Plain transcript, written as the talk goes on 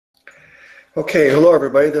Okay, hello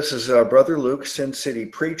everybody. This is Brother Luke, Sin City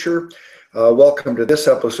Preacher. Welcome to this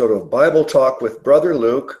episode of Bible Talk with Brother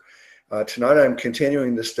Luke. Tonight I'm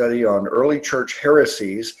continuing the study on early church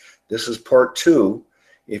heresies. This is part 2.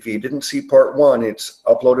 If you didn't see part 1, it's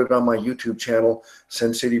uploaded on my YouTube channel,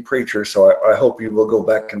 Sin City Preacher, so I hope you will go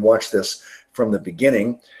back and watch this from the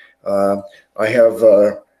beginning. I have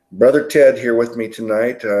Brother Ted here with me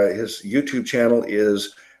tonight. His YouTube channel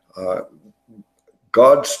is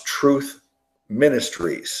God's Truth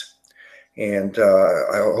Ministries, and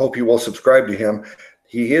I hope you will subscribe to him.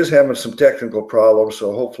 He is having some technical problems,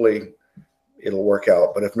 so hopefully it'll work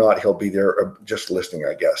out, but if not, he'll be there just listening,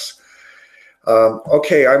 I guess.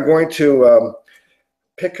 Okay, I'm going to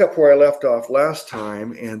pick up where I left off last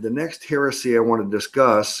time, and the next heresy I want to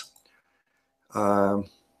discuss, it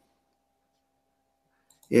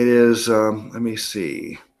is, let me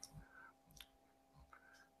see.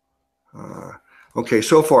 Okay,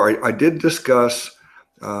 so far I did discuss,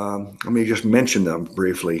 let me just mention them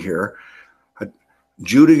briefly here.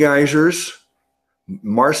 Judaizers,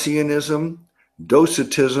 Marcionism,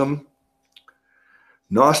 Docetism,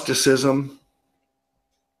 Gnosticism,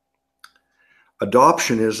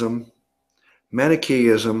 Adoptionism,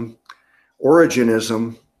 Manichaeism,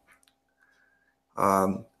 Origenism,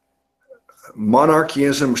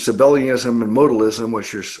 Monarchism, Sabellianism, and Modalism,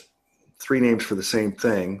 which are 3 names for the same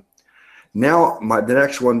thing. Now, the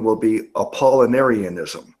next one will be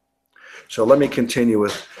Apollinarianism. So let me continue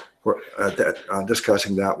with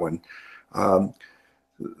discussing that one.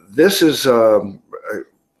 This is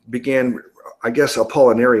began, I guess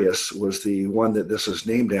Apollinarius was the one that this is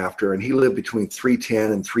named after, and he lived between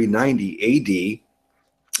 310 and 390 AD.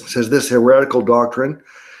 It says this heretical doctrine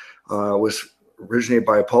was originated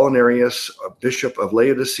by Apollinarius, a bishop of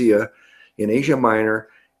Laodicea in Asia Minor.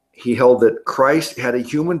 He held that Christ had a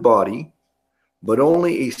human body, but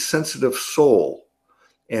only a sensitive soul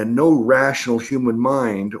and no rational human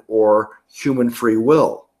mind or human free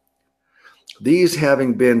will. These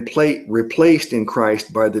having been replaced in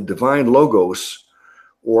Christ by the divine Logos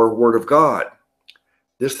or Word of God.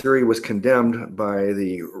 This theory was condemned by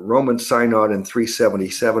the Roman Synod in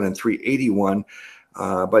 377 and 381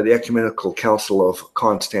 by the Ecumenical Council of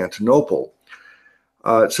Constantinople.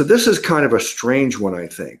 So this is kind of a strange one, I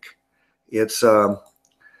think. It's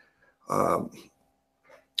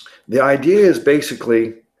the idea is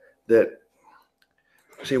basically that,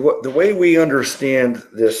 see, the way we understand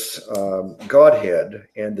this Godhead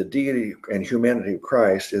and the deity and humanity of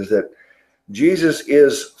Christ is that Jesus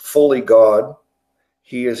is fully God.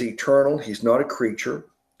 He is eternal. He's not a creature.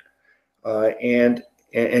 And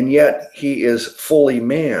yet he is fully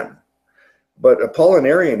man. But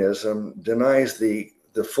Apollinarianism denies the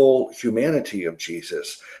full humanity of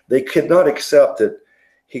Jesus. They could not accept that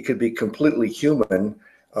he could be completely human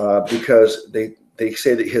because they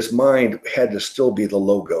say that his mind had to still be the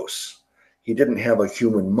Logos. He didn't have a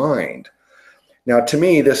human mind. Now, to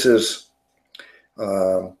me, this is,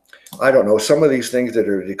 I don't know, some of these things that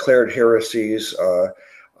are declared heresies,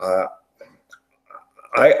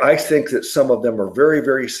 I think that some of them are very,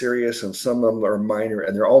 very serious and some of them are minor,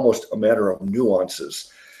 and they're almost a matter of nuances.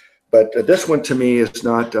 But this one to me is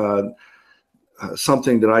not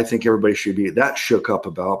something that I think everybody should be that shook up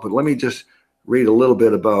about. But let me just read a little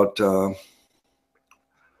bit about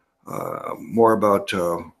more about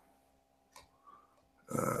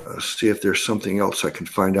see if there's something else I can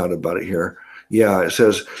find out about it here. Yeah, it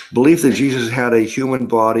says, belief that Jesus had a human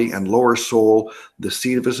body and lower soul, the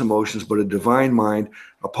seat of his emotions, but a divine mind.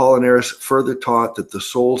 Apollinaris further taught that the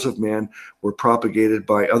souls of men were propagated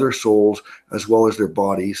by other souls as well as their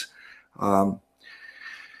bodies. I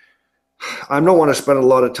don't want to spend a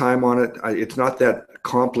lot of time on it. It's not that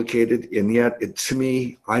complicated, and yet to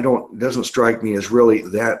me, it doesn't strike me as really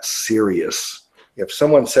that serious. If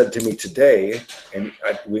someone said to me today, and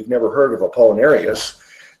we've never heard of Apollinarius,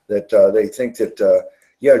 that they think that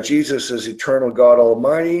yeah, Jesus is eternal God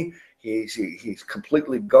Almighty, he's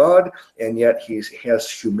completely God, and yet he has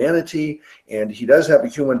humanity, and he does have a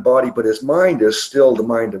human body, but his mind is still the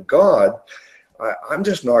mind of God. I'm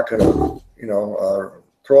just not going to,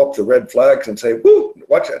 throw up the red flags and say, "Woo,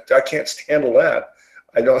 watch it! I can't handle that."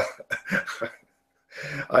 I don't.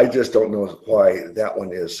 I just don't know why that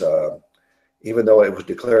one is. Even though it was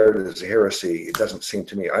declared as a heresy, it doesn't seem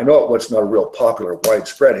to me. I know it was not a real popular,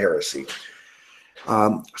 widespread heresy.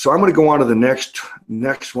 So I'm going to go on to the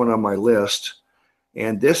next one on my list,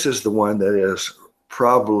 and this is the one that is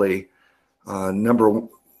probably number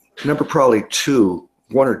probably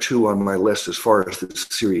 1 or 2 on my list as far as the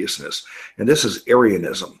seriousness, and this is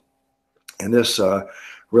Arianism, and this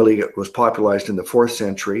really was popularized in the 4th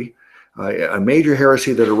century a major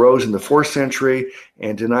heresy that arose in the 4th century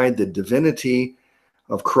and denied the divinity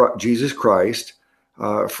of Jesus Christ,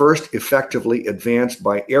 first effectively advanced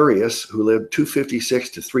by Arius, who lived 256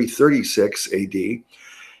 to 336 AD,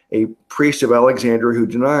 a priest of Alexandria who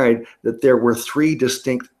denied that there were 3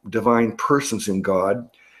 distinct divine persons in God.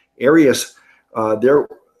 For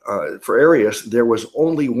Arius, there was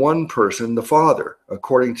only one person, the Father.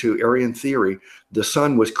 According to Arian theory, the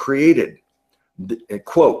Son was created.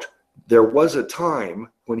 Quote, there was a time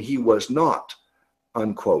when he was not,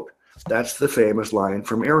 unquote. That's the famous line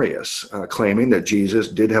from Arius, claiming that Jesus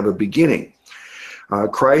did have a beginning.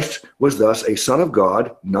 Christ was thus a Son of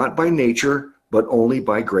God, not by nature, but only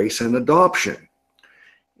by grace and adoption.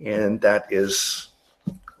 And that is,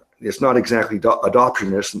 it's not exactly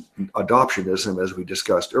adoptionism as we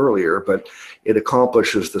discussed earlier, but it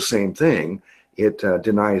accomplishes the same thing. It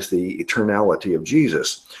denies the eternality of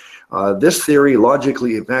Jesus. This theory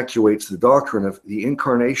logically evacuates the doctrine of the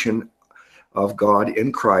incarnation of God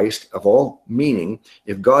in Christ of all meaning.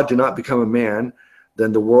 If God did not become a man,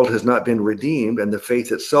 then the world has not been redeemed, and the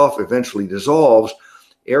faith itself eventually dissolves.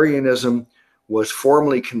 Arianism was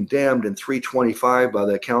formally condemned in 325 by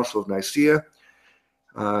the Council of Nicaea,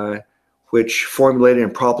 which formulated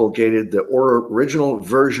and propagated the original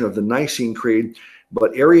version of the Nicene Creed,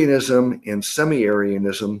 but Arianism and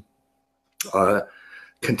semi-Arianism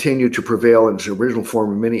continued to prevail in its original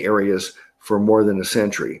form in many areas for more than a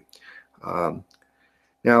century.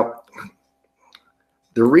 Now,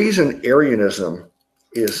 the reason Arianism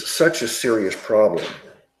is such a serious problem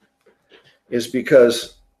is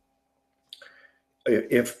because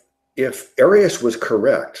if Arius was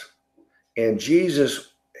correct and Jesus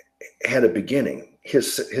had a beginning,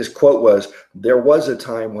 his quote was, there was a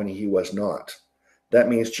time when he was not. That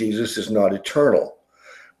means Jesus is not eternal.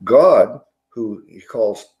 God, who he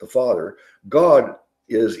calls the Father, God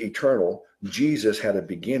is eternal. Jesus had a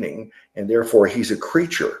beginning, and therefore he's a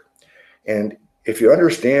creature. And if you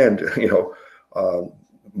understand,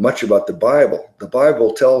 much about the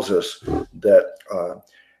Bible tells us that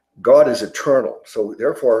God is eternal. So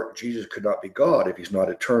therefore, Jesus could not be God if he's not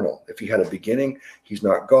eternal. If he had a beginning, he's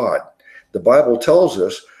not God. The Bible tells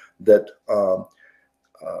us that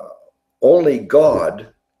only God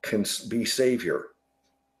can be Savior.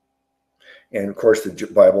 And of course, the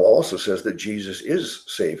Bible also says that Jesus is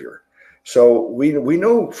Savior. So we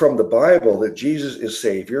know from the Bible that Jesus is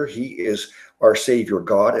Savior. He is our Savior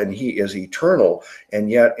God, and he is eternal.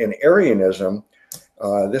 And yet in Arianism,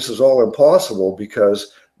 this is all impossible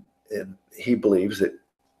because he believes that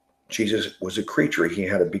Jesus was a creature. He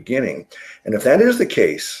had a beginning. And if that is the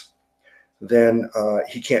case, then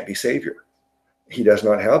he can't be Savior. He does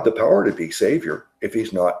not have the power to be Savior if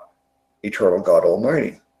he's not eternal God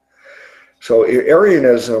Almighty. So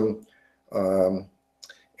Arianism,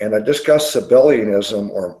 and I discussed Sabellianism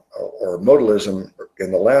or modalism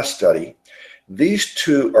in the last study. These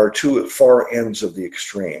two are two far ends of the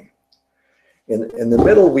extreme. In the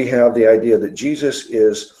middle, we have the idea that Jesus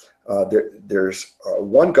is, there's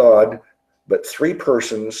one God, but 3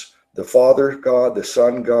 persons, the Father God, the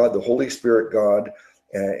Son God, the Holy Spirit God,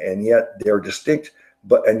 and yet they're distinct,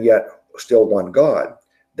 and yet still one God.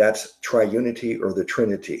 That's triunity or the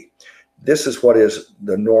Trinity. This is what is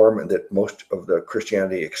the norm that most of the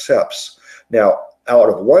Christianity accepts. Now, out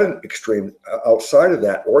of one extreme, outside of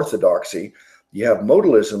that orthodoxy, you have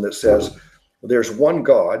modalism that says there's one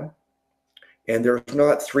God, and there's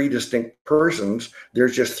not 3 distinct persons,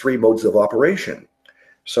 there's just 3 modes of operation.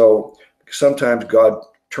 So sometimes God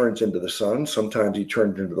turns into the Son, sometimes he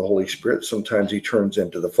turns into the Holy Spirit, sometimes he turns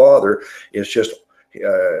into the Father. It's just,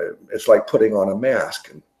 it's like putting on a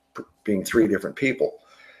mask and being 3 different people.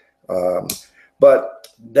 But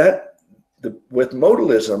with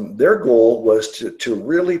modalism, their goal was to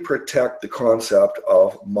really protect the concept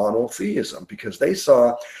of monotheism, because they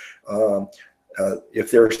saw if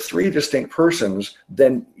there's 3 distinct persons,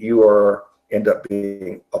 then you end up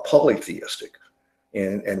being a polytheistic.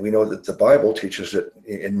 And we know that the Bible teaches that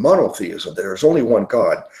in monotheism, there's only one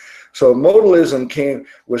God. So modalism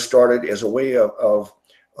was started as a way of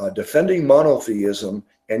defending monotheism,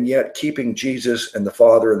 and yet keeping Jesus and the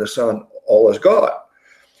Father and the Son all as God.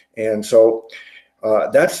 And so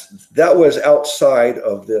that was outside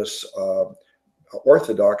of this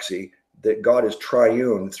orthodoxy that God is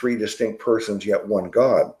triune, 3 distinct persons, yet one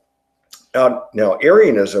God. Now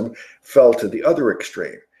Arianism fell to the other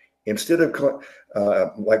extreme. Instead of,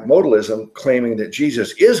 like modalism, claiming that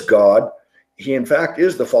Jesus is God, he in fact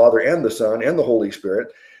is the Father and the Son and the Holy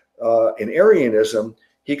Spirit. In Arianism,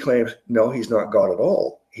 he claims, no, he's not God at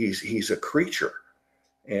all. He's a creature.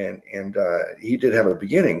 and he did have a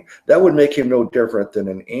beginning. That would make him no different than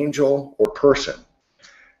an angel or person.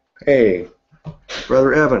 Hey,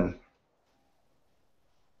 Brother Evan.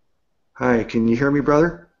 Hi, can you hear me,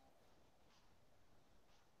 brother?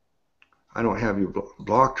 I don't have you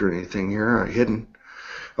blocked or anything here, hidden.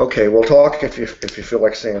 Okay, we'll talk if you feel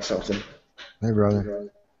like saying something. Hey, brother.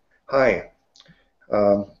 Hi.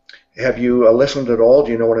 Have you listened at all?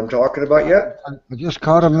 Do you know what I'm talking about yet? I just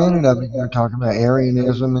caught a minute of it. You're talking about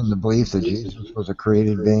Arianism and the belief that Jesus was a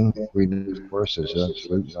created being. Reading of course is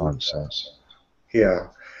absolute nonsense. Yeah.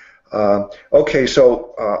 Okay,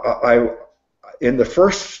 so in the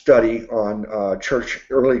first study on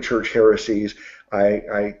early church heresies,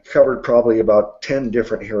 I covered probably about 10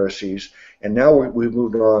 different heresies, and now we've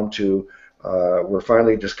moved on to we're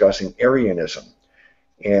finally discussing Arianism,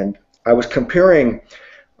 and I was comparing.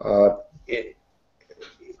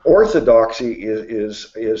 Orthodoxy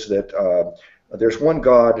is that there's one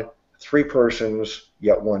God, three persons,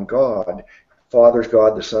 yet one God. Father's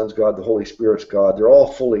God, the Son's God, the Holy Spirit's God. They're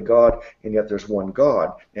all fully God, and yet there's one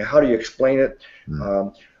God. Now, how do you explain it?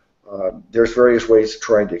 There's various ways of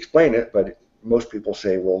trying to explain it, but most people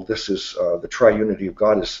say, well, this is the triunity of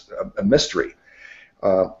God is a mystery.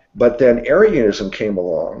 But then Arianism came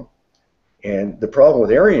along, and the problem with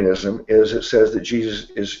Arianism is it says that Jesus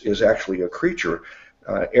is actually a creature.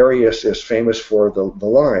 Arius is famous for the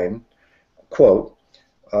line, quote,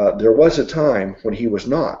 there was a time when he was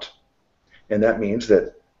not. And that means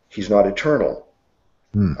that he's not eternal.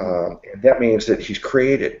 And that means that he's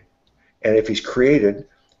created. And if he's created,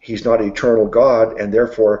 he's not eternal God, and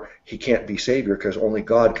therefore he can't be Savior because only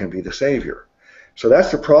God can be the Savior. So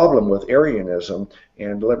that's the problem with Arianism,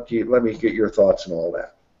 and let me get your thoughts on all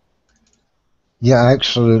that. Yeah,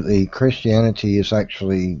 absolutely. Christianity is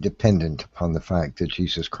actually dependent upon the fact that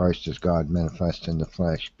Jesus Christ is God manifest in the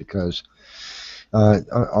flesh, because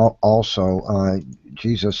also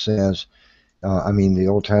Jesus says, the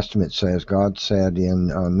Old Testament says, God said in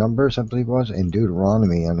Numbers, I believe it was, in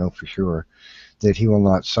Deuteronomy, I know for sure, that he will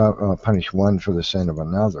not punish one for the sin of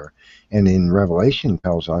another. And in Revelation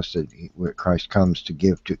tells us that Christ comes to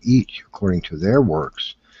give to each according to their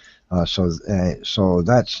works. So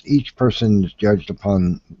that's each person is judged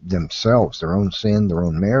upon themselves, their own sin, their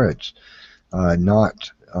own merits,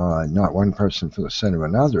 not one person for the sin of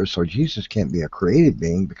another. So Jesus can't be a created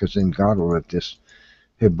being, because then God will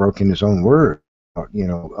have broken his own word,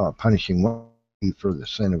 punishing one for the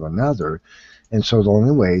sin of another. And so the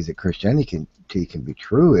only way that Christianity can be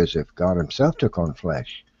true is if God himself took on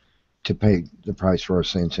flesh to pay the price for our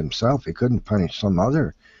sins himself. He couldn't punish some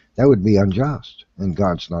other. That would be unjust, and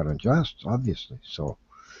God's not unjust, obviously. So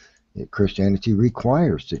Christianity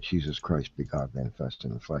requires that Jesus Christ be God manifest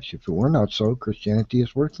in the flesh. If it were not so, Christianity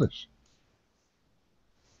is worthless.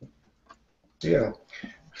 Yeah.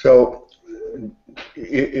 So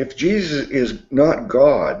if Jesus is not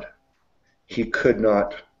God, he could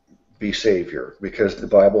not be Savior, because the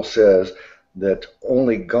Bible says that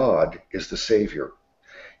only God is the Savior.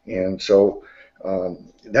 And so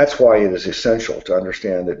that's why it is essential to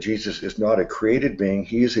understand that Jesus is not a created being.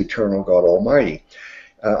 He is eternal God Almighty.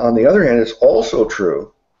 On the other hand, it's also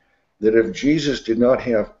true that if Jesus did not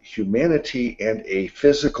have humanity and a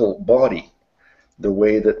physical body, the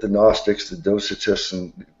way that the Gnostics, the Docetists,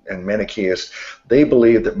 and Manichaeists, they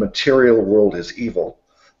believe that material world is evil.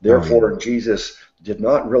 Therefore, Jesus did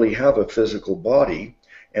not really have a physical body,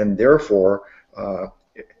 and therefore,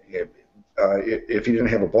 if he didn't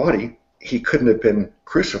have a body, he couldn't have been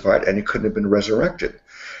crucified and he couldn't have been resurrected.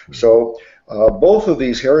 So both of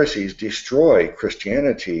these heresies destroy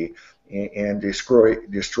Christianity and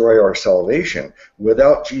destroy our salvation.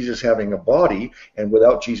 Without Jesus having a body and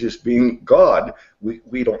without Jesus being God,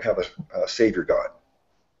 we don't have a Savior God.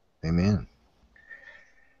 Amen.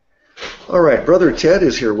 All right, Brother Ted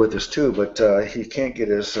is here with us too, but he can't get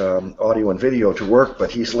his audio and video to work,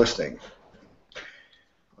 but he's listening.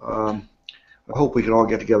 I hope we can all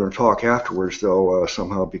get together and talk afterwards, though,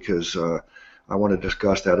 somehow, because I want to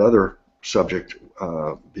discuss that other subject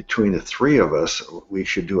between the three of us. We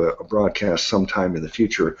should do a broadcast sometime in the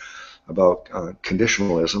future about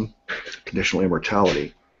conditionalism, conditional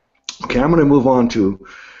immortality. Okay, I'm going to move on to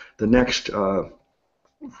the next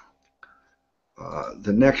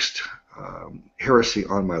heresy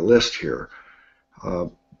on my list here,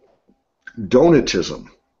 Donatism.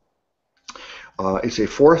 It's a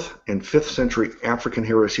 4th and 5th century African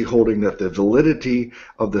heresy holding that the validity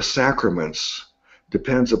of the sacraments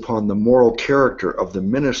depends upon the moral character of the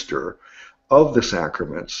minister of the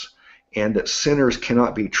sacraments, and that sinners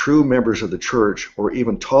cannot be true members of the church or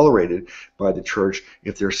even tolerated by the church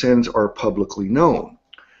if their sins are publicly known.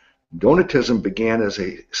 Donatism began as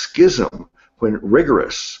a schism when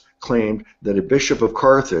Rigorous claimed that a bishop of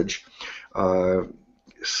Carthage,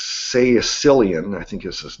 Caecilian, I think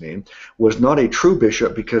is his name, was not a true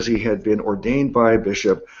bishop because he had been ordained by a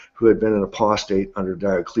bishop who had been an apostate under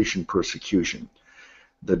Diocletian persecution.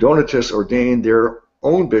 The Donatists ordained their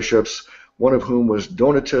own bishops, one of whom was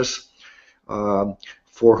Donatus,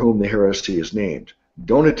 for whom the heresy is named.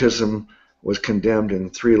 Donatism was condemned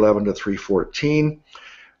in 311 to 314.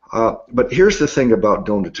 But here's the thing about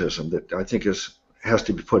Donatism that I think has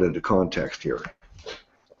to be put into context here.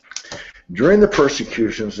 During the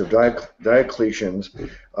persecutions of Diocletian,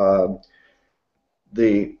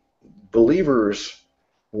 the believers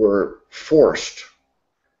were forced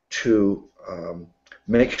to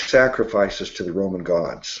make sacrifices to the Roman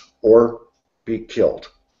gods or be killed.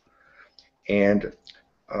 And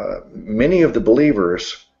many of the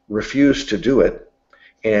believers refused to do it,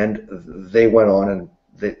 and they went on and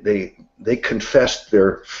they confessed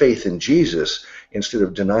their faith in Jesus instead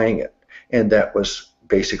of denying it. And that was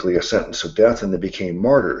basically a sentence of death, and they became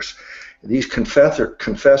martyrs. These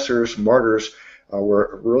confessors, martyrs,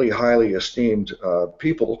 were really highly esteemed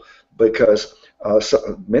people because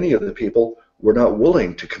many of the people were not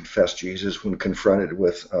willing to confess Jesus when confronted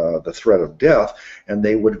with the threat of death, and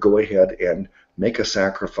they would go ahead and make a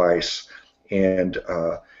sacrifice and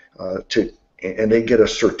they get a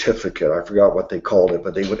certificate. I forgot what they called it,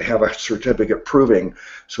 but they would have a certificate proving.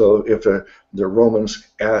 So if the Romans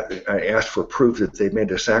asked for proof that they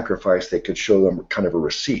made a sacrifice, they could show them kind of a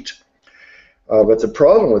receipt. But the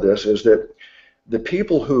problem with this is that the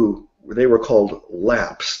people who, they were called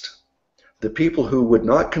lapsed, the people who would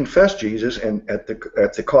not confess Jesus and at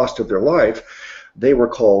the cost of their life, they were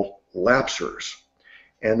called lapsers.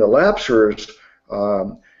 And the lapsers,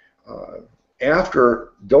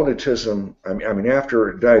 after Donatism,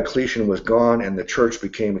 after Diocletian was gone and the church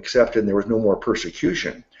became accepted and there was no more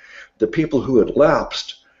persecution, the people who had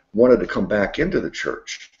lapsed wanted to come back into the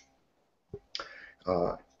church.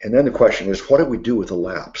 And then the question is, what do we do with the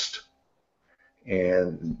lapsed?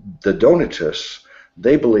 And the Donatists,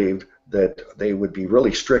 they believed that they would be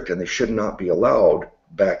really strict and they should not be allowed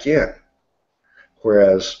back in.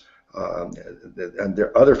 Whereas and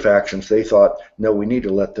their other factions, they thought, no, we need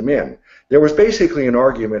to let them in. There was basically an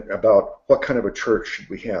argument about what kind of a church should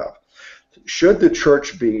we have. Should the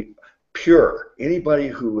church be pure? Anybody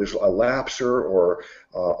who is a lapser or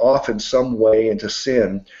off in some way into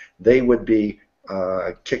sin, they would be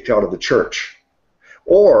kicked out of the church.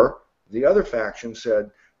 Or the other faction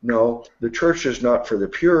said, no, the church is not for the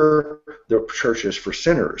pure, the church is for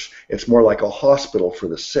sinners. It's more like a hospital for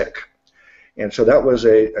the sick. And so that was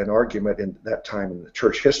an argument in that time in the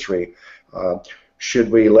church history.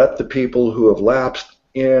 Should we let the people who have lapsed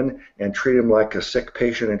in and treat them like a sick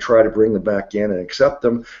patient and try to bring them back in and accept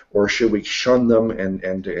them, or should we shun them and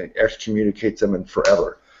excommunicate them and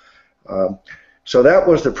forever? So that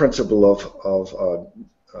was the principle of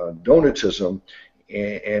Donatism.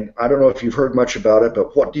 And I don't know if you've heard much about it,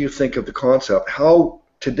 but what do you think of the concept? How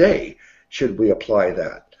today should we apply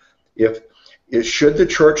that? Should the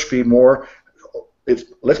church be more,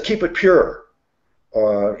 let's keep it pure.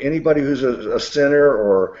 Anybody who's a sinner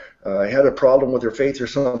or had a problem with their faith or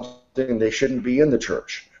something, they shouldn't be in the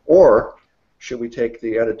church. Or should we take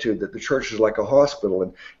the attitude that the church is like a hospital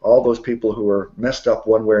and all those people who are messed up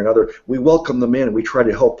one way or another, we welcome them in and we try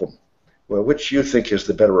to help them? Well, which do you think is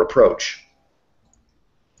the better approach?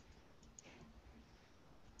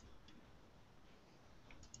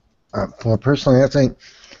 Well, personally, I think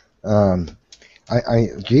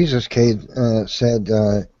Jesus said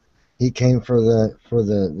he came for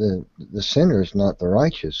the sinners, not the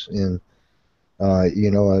righteous. And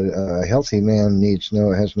a healthy man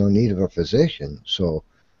has no need of a physician. So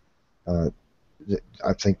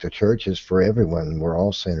I think the church is for everyone. We're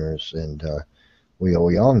all sinners, and we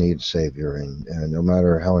all need a Savior. And no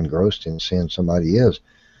matter how engrossed in sin somebody is,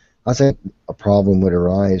 I think a problem would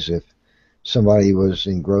arise if somebody was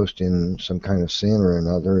engrossed in some kind of sin or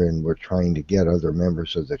another and we're trying to get other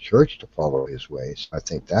members of the church to follow his ways. I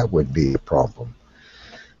think that would be a problem.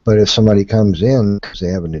 But if somebody comes in because they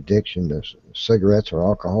have an addiction to cigarettes or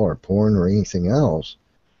alcohol or porn or anything else,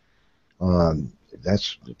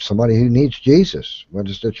 that's somebody who needs Jesus. What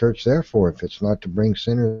is the church there for if it's not to bring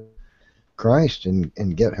sinners to Christ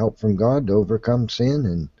and get help from God to overcome sin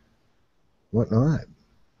and whatnot?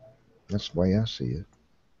 That's the way I see it.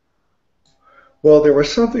 Well, there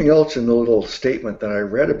was something else in the little statement that I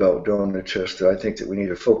read about Donatists that I think that we need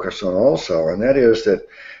to focus on also, and that is that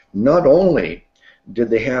not only did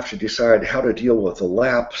they have to decide how to deal with the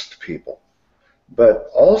lapsed people, but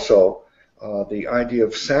also the idea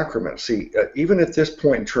of sacrament. See, even at this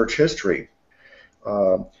point in church history,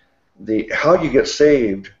 uh, the how you get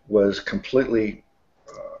saved was completely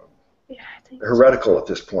heretical at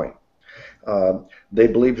this point. They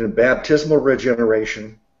believed in baptismal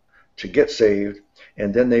regeneration to get saved,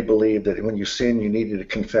 and then they believed that when you sin, you needed to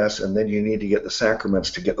confess, and then you need to get the sacraments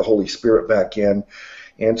to get the Holy Spirit back in.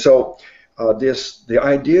 And so, the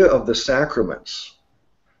idea of the sacraments,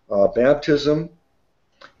 baptism,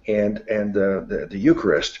 and the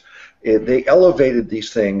Eucharist, they elevated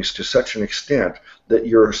these things to such an extent that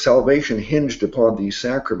your salvation hinged upon these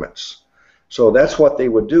sacraments. So that's what they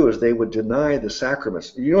would do, is they would deny the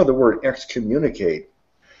sacraments. You know the word excommunicate.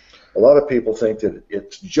 A lot of people think that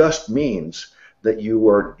it just means that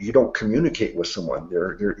you don't communicate with someone.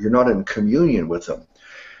 You're not in communion with them.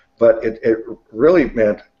 But it really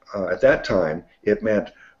meant, at that time, it meant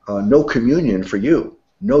no communion for you,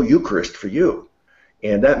 no Eucharist for you.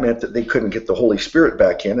 And that meant that they couldn't get the Holy Spirit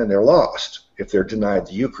back in, and they're lost if they're denied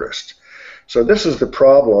the Eucharist. So this is the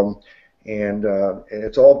problem, and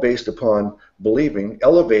it's all based upon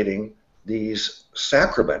elevating these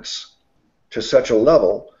sacraments to such a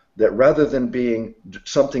level that rather than being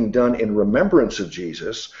something done in remembrance of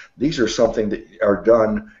Jesus, these are something that are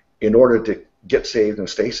done in order to get saved and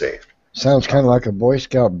stay saved. Sounds kind of like a Boy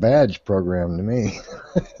Scout badge program to me.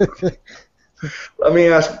 Let me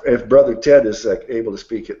ask if Brother Ted is able to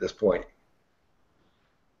speak at this point.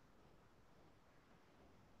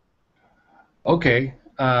 Okay.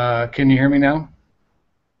 Can you hear me now?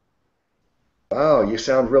 Wow, you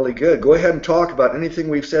sound really good. Go ahead and talk about anything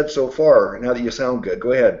we've said so far, now that you sound good.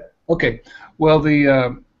 Go ahead. Okay. Well,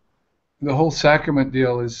 the whole sacrament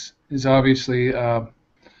deal is obviously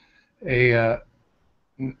either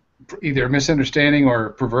a misunderstanding or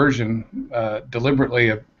a perversion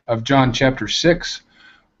deliberately of John chapter 6,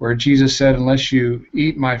 where Jesus said, unless you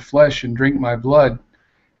eat my flesh and drink my blood,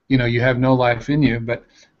 you have no life in you. But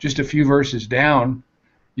just a few verses down,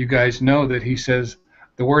 you guys know that he says,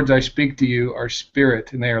 the words I speak to you are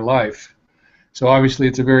spirit and they are life. So obviously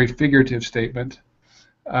it's a very figurative statement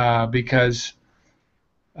because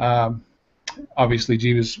obviously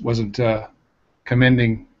Jesus wasn't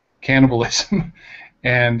commending cannibalism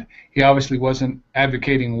and he obviously wasn't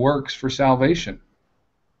advocating works for salvation.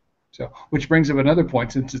 So, which brings up another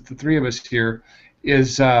point, since it's the three of us here,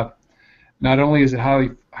 is not only is it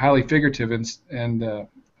highly figurative and of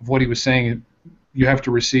what he was saying, you have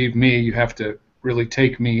to receive me, you have to really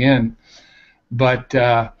take me in, but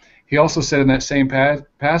he also said in that same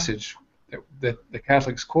passage that the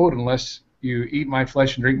Catholics quote, unless you eat my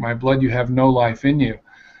flesh and drink my blood, you have no life in you.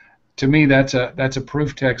 To me, that's a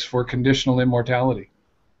proof text for conditional immortality.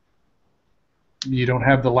 You don't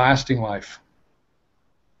have the lasting life.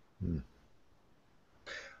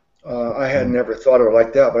 I had never thought of it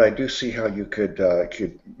like that, but I do see how you could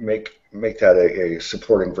make that a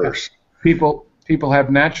supporting verse. People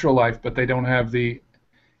have natural life, but they don't have the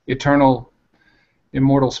eternal,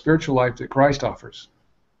 immortal spiritual life that Christ offers.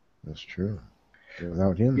 That's true.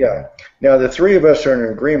 Without him. Yeah. Now the three of us are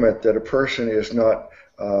in agreement that a person is not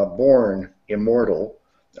born immortal.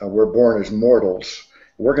 We're born as mortals.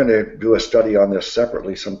 We're going to do a study on this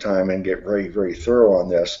separately sometime and get very, very thorough on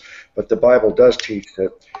this. But the Bible does teach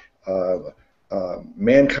that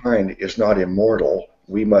mankind is not immortal.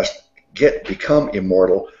 We must become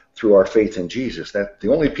immortal through our faith in Jesus. That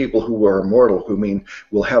the only people who are immortal, who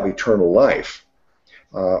will have eternal life,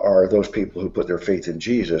 are those people who put their faith in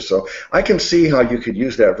Jesus. So I can see how you could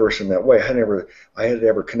use that verse in that way. I had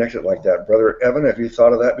never connected it like that. Brother Evan, have you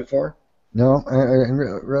thought of that before? No, I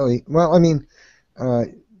really. Well, I mean,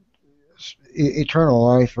 eternal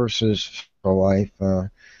life versus physical life.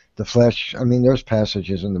 The flesh. I mean, there's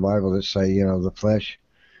passages in the Bible that say, the flesh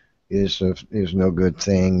is no good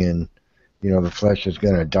thing, and the flesh is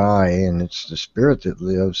going to die, and it's the spirit that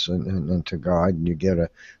lives, and to God, and you get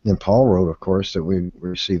Then Paul wrote, of course, that we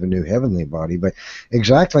receive a new heavenly body, but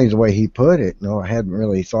exactly the way he put it. No, I hadn't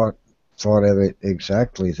really thought of it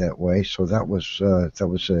exactly that way. So that was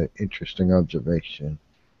an interesting observation.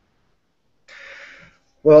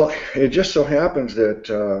 Well, it just so happens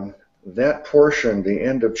that that portion, the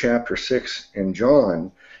end of chapter 6 in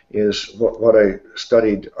John, is what I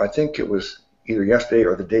studied. I think it was either yesterday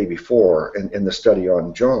or the day before in the study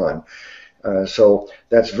on John. So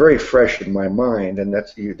that's very fresh in my mind, and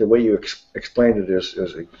that's the way you explained it is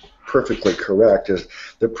perfectly correct. Is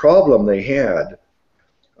the problem they had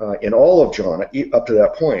in all of John up to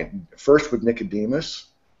that point? First with Nicodemus,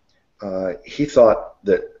 he thought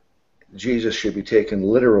that Jesus should be taken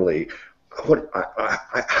literally.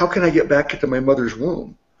 How can I get back into my mother's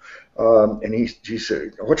womb? And he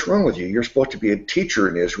said, "What's wrong with you? You're supposed to be a teacher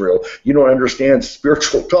in Israel. You don't understand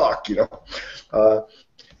spiritual talk, you know."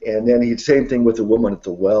 And then he same thing with the woman at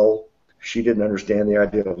the well. She didn't understand the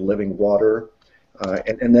idea of living water.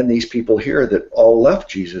 And then these people here that all left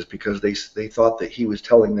Jesus because they thought that he was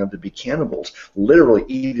telling them to be cannibals, literally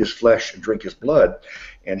eat his flesh and drink his blood.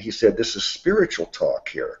 And he said, this is spiritual talk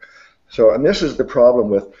here. So, and this is the problem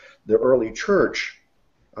with the early church.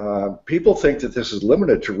 People think that this is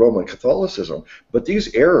limited to Roman Catholicism, but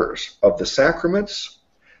these errors of the sacraments,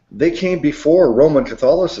 they came before Roman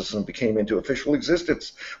Catholicism became into official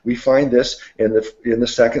existence. We find this in the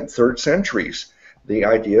second, third centuries. The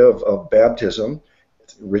idea of baptism,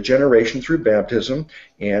 regeneration through baptism,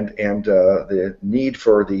 and the need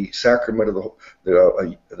for the sacrament of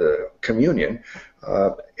the communion,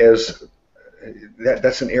 as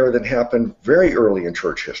that's an error that happened very early in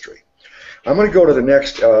church history. I'm going to go to the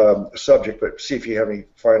next subject, but see if you have any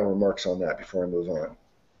final remarks on that before I move on.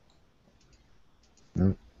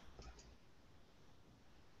 No.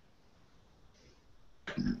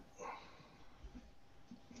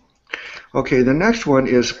 Okay, the next one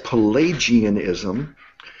is Pelagianism,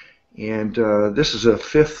 and this is a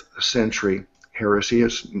 5th century heresy.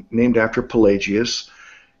 It's named after Pelagius.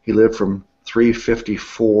 He lived from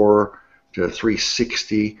 354 to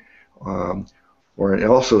 360, or it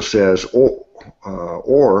also says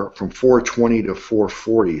or from 420 to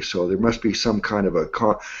 440. So there must be some kind of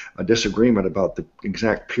a disagreement about the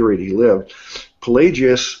exact period he lived.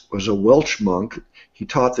 Pelagius was a Welsh monk. He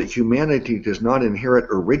taught that humanity does not inherit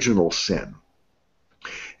original sin,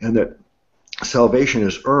 and that salvation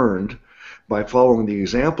is earned by following the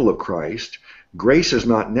example of Christ. Grace is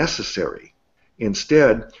not necessary.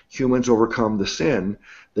 Instead, humans overcome the sin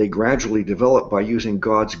they gradually develop by using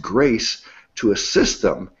God's grace to assist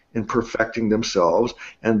them in perfecting themselves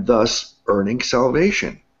and thus earning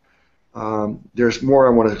salvation. There's more I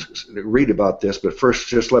want to read about this, but first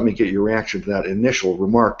just let me get your reaction to that initial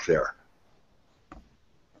remark there.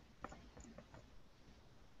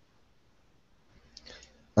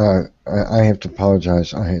 I have to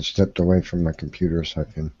apologize. I had stepped away from my computer a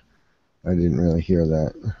second. I didn't really hear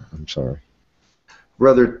that. I'm sorry.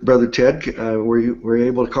 Brother Ted, were you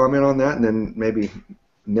able to comment on that, and then maybe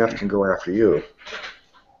Neff can go after you?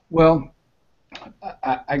 Well,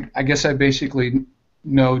 I guess I basically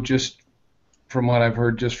know just from what I've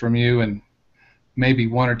heard just from you and maybe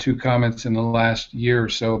one or two comments in the last year or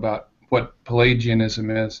so about what Pelagianism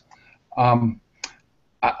is.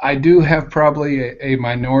 I do have probably a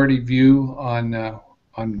minority view on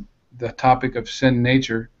the topic of sin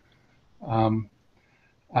nature. I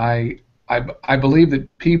believe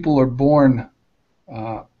that people are born.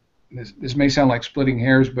 This may sound like splitting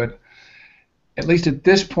hairs, but at least at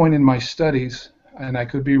this point in my studies, and I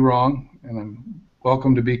could be wrong, and I'm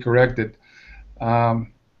welcome to be corrected. But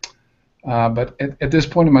at this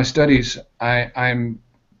point in my studies, I'm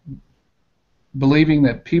believing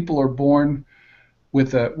that people are born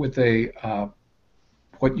with a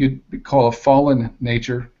what you'd call a fallen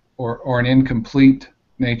nature or an incomplete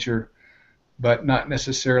nature, but not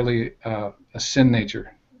necessarily a sin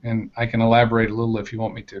nature. And I can elaborate a little if you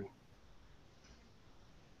want me to.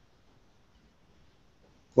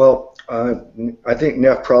 Well, I think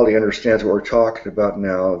Neff probably understands what we're talking about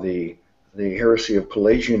now, the heresy of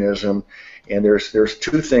Pelagianism, and there's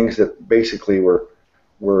two things that basically were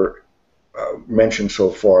mentioned so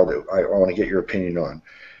far that I want to get your opinion on.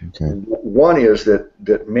 Okay. One is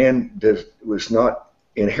that man was not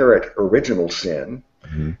inherit original sin,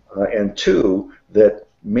 Mm-hmm. And two, that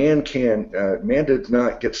man did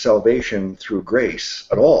not get salvation through grace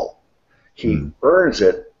at all. He earns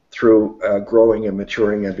it through growing and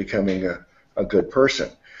maturing and becoming a good person.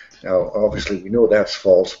 Now, obviously, we know that's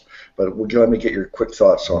false, but let me get your quick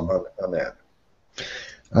thoughts on that.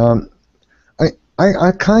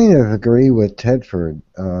 I kind of agree with Tedford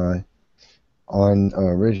on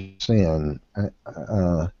original sin.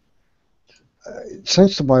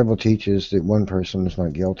 Since the Bible teaches that one person is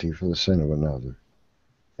not guilty for the sin of another,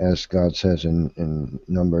 as God says in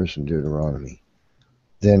Numbers and Deuteronomy,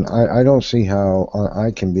 then I don't see how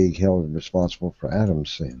I can be held responsible for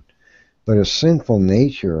Adam's sin. But a sinful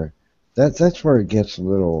nature, that's where it gets a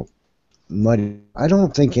little muddy. I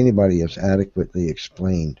don't think anybody has adequately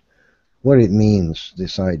explained what it means,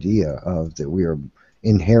 this idea of that we are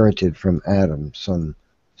inherited from Adam, some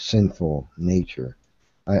sinful nature.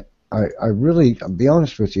 I really, I'll be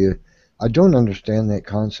honest with you, I don't understand that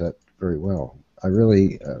concept very well. I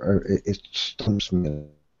really, it stumps me.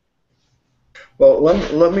 Well,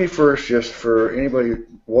 let me first, just for anybody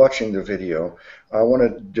watching the video, I want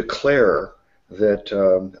to declare that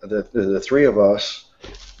the three of us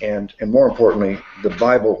And more importantly, the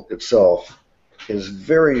Bible itself is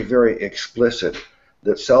very, very explicit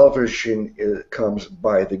that salvation comes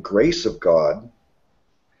by the grace of God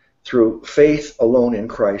through faith alone in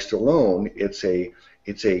Christ alone. It's a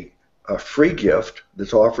free gift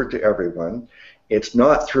that's offered to everyone. It's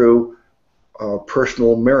not through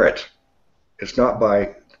personal merit. It's not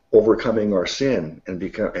by overcoming our sin and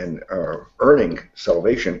earning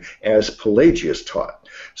salvation, as Pelagius taught.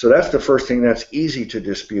 So that's the first thing that's easy to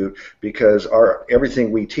dispute, because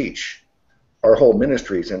everything we teach, our whole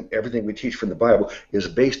ministries and everything we teach from the Bible is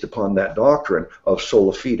based upon that doctrine of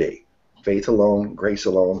sola fide, faith alone, grace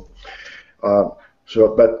alone. That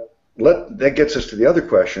gets us to the other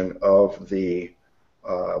question of the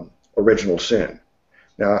original sin.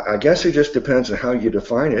 Now, I guess it just depends on how you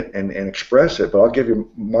define it and express it, but I'll give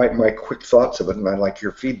you my quick thoughts of it, and I'd like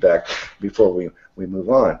your feedback before we move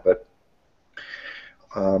on. But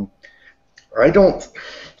I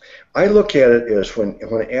look at it as when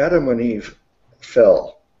Adam and Eve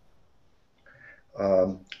fell,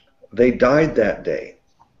 they died that day.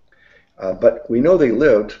 But we know they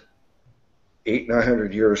lived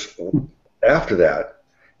 900 years after that,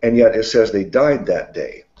 and yet it says they died that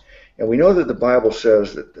day. And we know that the Bible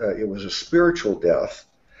says that it was a spiritual death.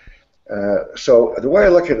 So the way I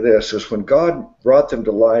look at this is when God brought them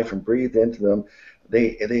to life and breathed into them,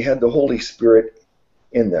 they had the Holy Spirit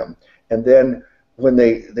in them. And then when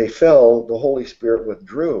they fell, the Holy Spirit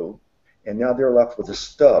withdrew, and now they're left with a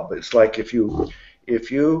stub. It's like if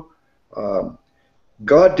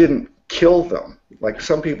God didn't kill them. Like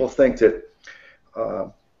some people think that,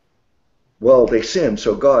 they sinned,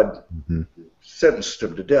 so God sentenced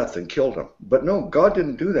them to death and killed them. But no, God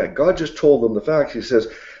didn't do that. God just told them the facts. He says,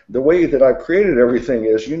 the way that I've created everything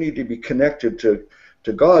is you need to be connected to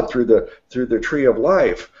God through the tree of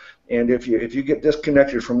life. And if you get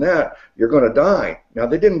disconnected from that, you're going to die. Now,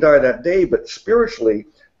 they didn't die that day, but spiritually,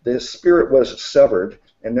 the spirit was severed,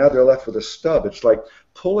 and now they're left with a stub. It's like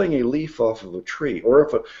pulling a leaf off of a tree, or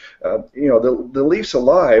if the leaf's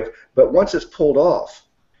alive, but once it's pulled off,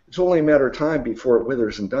 it's only a matter of time before it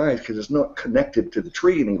withers and dies because it's not connected to the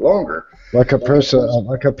tree any longer. Like a piece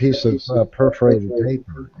of perforated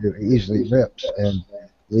paper, it easily rips and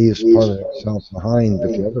leaves part of itself behind,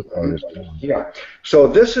 but the other part is gone. Yeah. So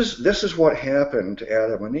this is what happened to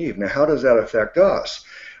Adam and Eve. Now, how does that affect us?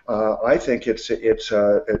 I think it's a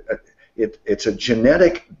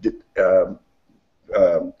genetic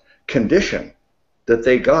condition that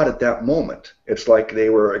they got at that moment. It's like they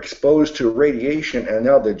were exposed to radiation, and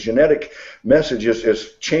now the genetic message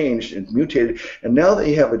is changed and mutated, and now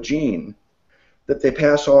they have a gene that they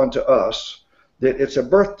pass on to us. That it's a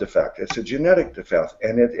birth defect, it's a genetic defect,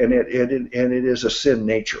 and it is a sin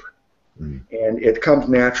nature, and it comes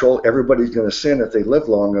natural. Everybody's going to sin if they live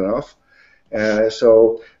long enough.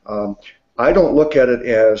 So I don't look at it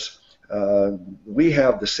as we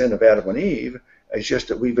have the sin of Adam and Eve. It's just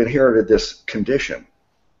that we've inherited this condition,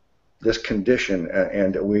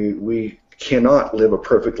 and we cannot live a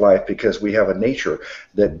perfect life because we have a nature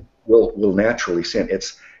that will naturally sin.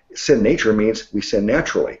 Sin nature means we sin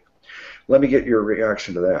naturally. Let me get your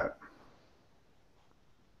reaction to that.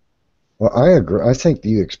 Well, I agree. I think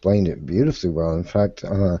you explained it beautifully well. In fact,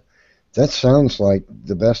 that sounds like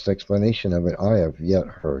the best explanation of it I have yet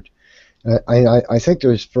heard. I think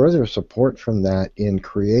there's further support from that in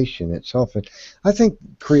creation itself. And I think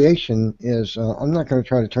creation is, I'm not going to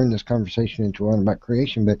try to turn this conversation into one about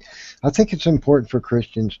creation, but I think it's important for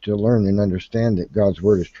Christians to learn and understand that God's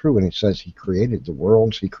Word is true when He says He created the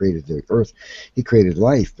worlds, He created the earth, He created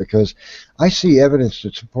life, because I see evidence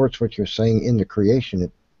that supports what you're saying in the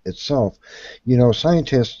creation itself. You know,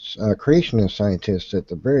 scientists, creationist scientists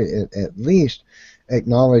at least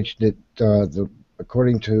acknowledge that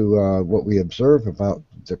according to what we observe about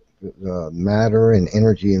the matter and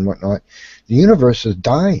energy and whatnot, the universe is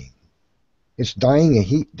dying. It's dying a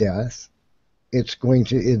heat death. It's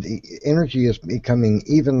energy is becoming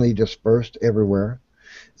evenly dispersed everywhere.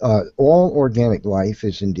 All organic life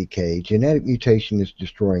is in decay. Genetic mutation is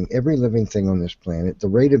destroying every living thing on this planet. The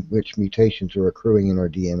rate at which mutations are accruing in our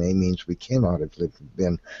DNA means we cannot have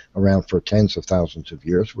been around for tens of thousands of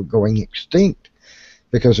years. We're going extinct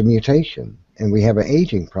because of mutation. And we have an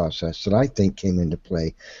aging process that I think came into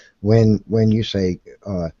play when you say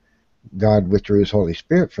God withdrew His Holy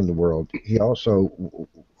Spirit from the world. He also,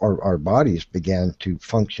 our bodies began to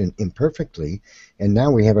function imperfectly, and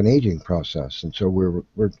now we have an aging process, and so we're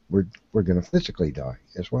going to physically die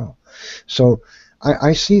as well. So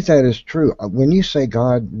I see that as true. When you say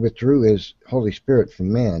God withdrew His Holy Spirit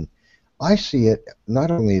from man, I see it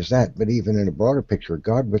not only as that, but even in a broader picture.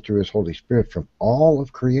 God withdrew His Holy Spirit from all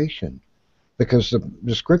of creation, because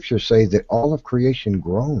the scriptures say that all of creation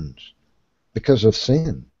groans because of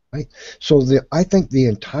sin. Right? So I think the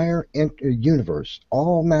entire universe,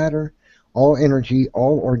 all matter, all energy,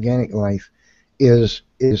 all organic life, is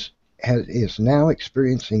now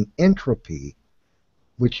experiencing entropy,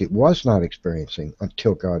 which it was not experiencing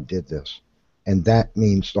until God did this, and that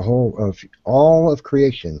means all of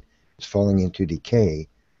creation is falling into decay,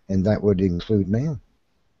 and that would include man.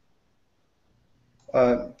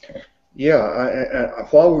 Yeah,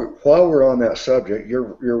 while we're on that subject,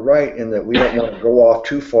 you're right in that we don't want to go off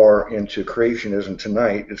too far into creationism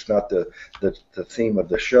tonight. It's not the theme of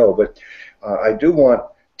the show, but I do want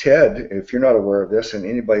Ted, if you're not aware of this, and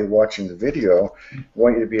anybody watching the video, I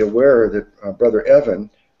want you to be aware that Brother Evan,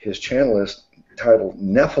 his channel is titled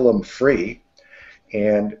Nephilim Free,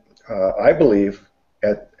 and I believe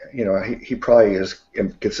he probably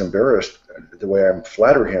gets embarrassed the way I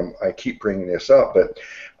flatter him. I keep bringing this up, but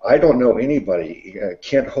I don't know anybody,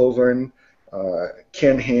 Kent Hovind,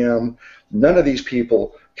 Ken Ham, none of these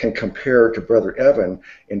people can compare to Brother Evan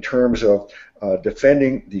in terms of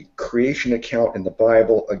defending the creation account in the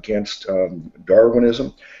Bible against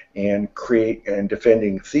Darwinism and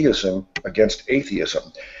defending theism against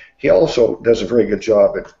atheism. He also does a very good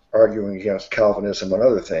job at arguing against Calvinism and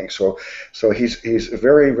other things. So he's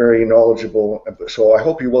very, very knowledgeable. So I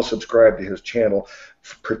hope you will subscribe to his channel,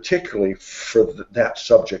 particularly for that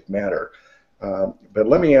subject matter. But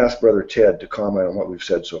let me ask Brother Ted to comment on what we've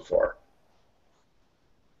said so far.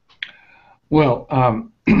 Well,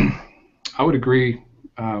 I would agree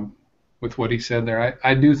with what he said there.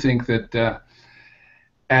 I do think that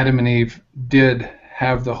Adam and Eve did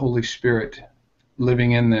have the Holy Spirit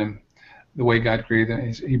living in them the way God created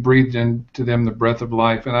them. He breathed into them the breath of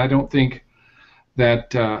life. And I don't think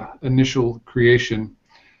that initial creation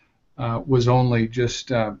was only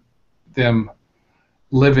just them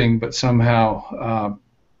living, but somehow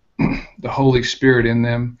the Holy Spirit in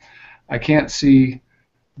them. I can't see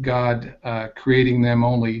God creating them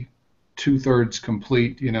only 2/3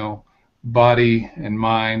 complete, body and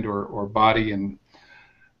mind, or body and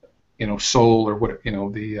soul, or what,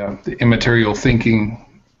 the immaterial thinking,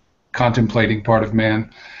 contemplating part of man.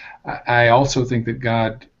 I also think that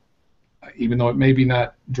God, even though it maybe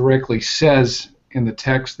not directly says in the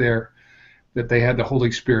text there that they had the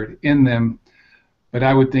Holy Spirit in them, but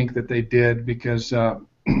I would think that they did, because the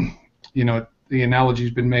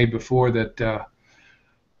analogy's been made before that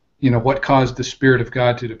what caused the Spirit of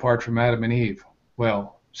God to depart from Adam and Eve?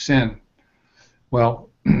 Well, sin. Well,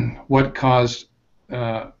 what caused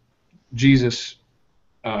Jesus'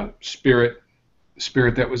 spirit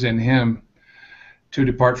that was in him to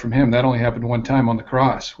depart from him? That only happened one time on the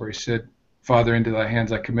cross, where he said, "Father, into thy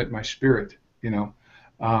hands I commit my spirit."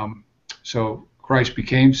 So Christ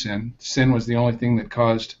became sin. Sin was the only thing that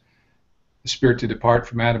caused the Spirit to depart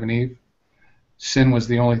from Adam and Eve. Sin was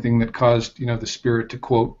the only thing that caused the Spirit to,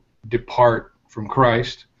 quote, depart from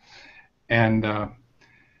Christ. And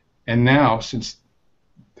now, since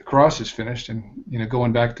the cross is finished, and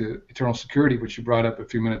going back to eternal security, which you brought up a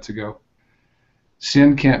few minutes ago,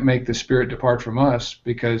 sin can't make the Spirit depart from us,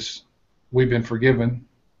 because we've been forgiven,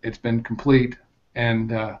 it's been complete,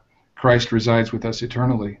 and Christ resides with us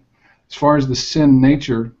eternally. As far as the sin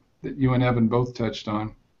nature that you and Evan both touched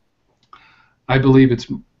on, I believe it's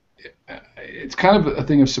kind of a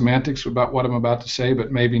thing of semantics about what I'm about to say,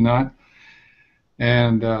 but maybe not.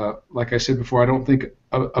 And like I said before, I don't think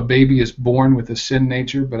a baby is born with a sin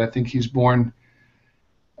nature, but I think he's born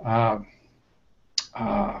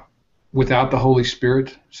without the Holy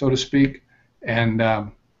Spirit, so to speak.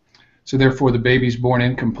 And so therefore the baby's born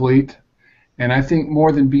incomplete. And I think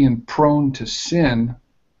more than being prone to sin,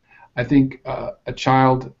 I think a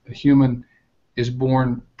human, is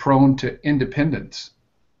born prone to independence,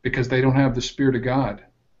 because they don't have the Spirit of God.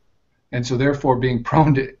 And so therefore, being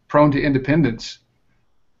prone to independence,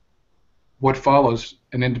 what follows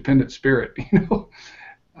an independent spirit?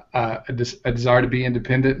 A desire to be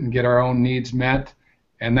independent and get our own needs met,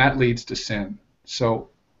 and that leads to sin. So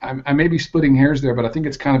I may be splitting hairs there, but I think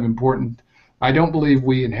it's kind of important. I don't believe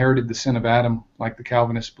we inherited the sin of Adam like the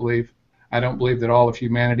Calvinists believe. I don't believe that all of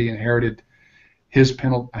humanity inherited his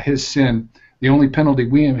sin. The only penalty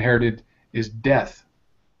we inherited is death.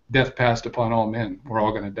 Death passed upon all men. We're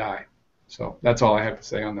all going to die. So that's all I have to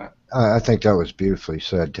say on that. I think that was beautifully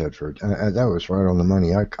said, Tedford. That was right on the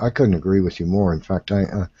money. I couldn't agree with you more. In fact,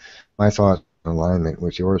 my thoughts in alignment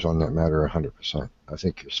with yours on that matter 100%. I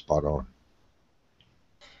think you're spot on.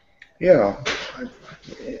 Yeah,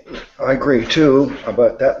 I agree too,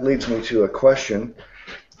 but that leads me to a question.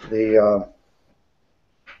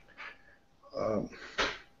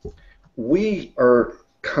 We are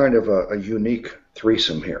kind of a unique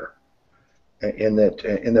threesome here, in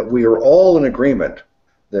that we are all in agreement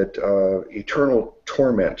that eternal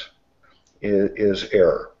torment is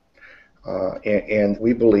error, and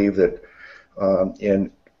we believe that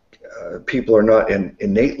people are not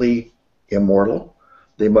innately immortal.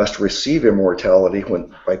 They must receive immortality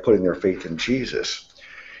by putting their faith in Jesus.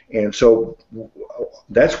 And so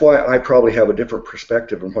that's why I probably have a different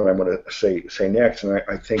perspective on what I'm going to say next, and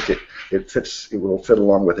I think that it will fit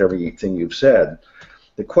along with everything you've said.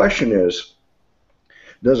 The question is,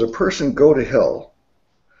 does a person go to hell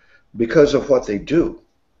because of what they do,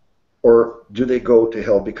 or do they go to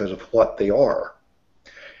hell because of what they are?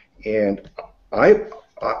 And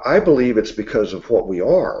I believe it's because of what we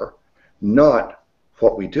are, not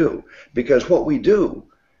what we do, because what we do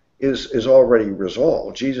is already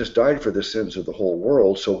resolved. Jesus died for the sins of the whole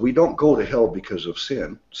world, so we don't go to hell because of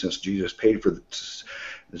sin, since Jesus paid for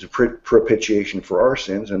as a propitiation for our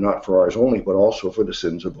sins, and not for ours only, but also for the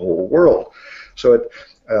sins of the whole world. So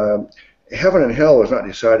heaven and hell is not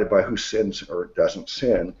decided by who sins or doesn't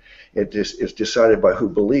sin. It is decided by who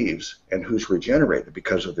believes and who's regenerated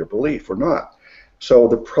because of their belief or not. So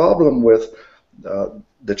the problem with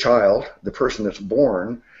the child, the person that's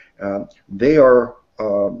born, they are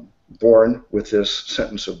born with this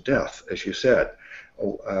sentence of death, as you said,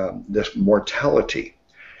 this mortality,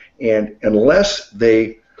 and unless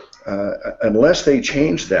they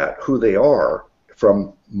change that, who they are,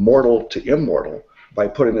 from mortal to immortal by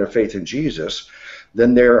putting their faith in Jesus,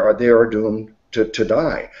 then they are doomed to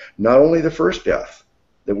die. Not only the first death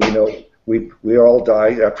that we know, we all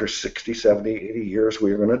die after 60, 70, 80 years,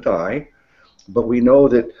 we're going to die, but we know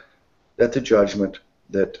that the judgment,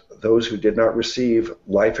 that those who did not receive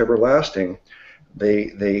life everlasting,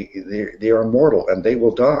 they are mortal and they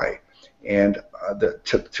will die. And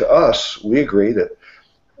to us, we agree that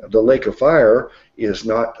the lake of fire is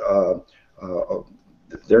not.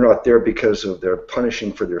 They're not there because of their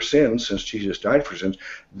punishing for their sins, since Jesus died for sins.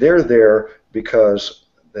 They're there because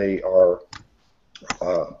they are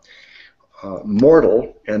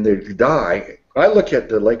mortal and they die. I look at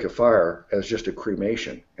the lake of fire as just a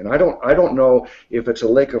cremation, and I don't know if it's a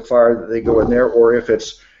lake of fire that they go in there, or if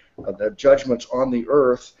it's the judgments on the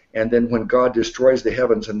earth, and then when God destroys the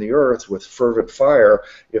heavens and the earth with fervent fire,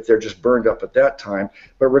 if they're just burned up at that time.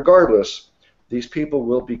 But regardless, these people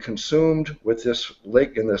will be consumed with this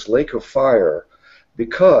lake, in this lake of fire,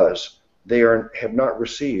 because they have not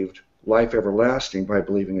received life everlasting by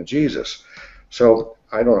believing in Jesus. So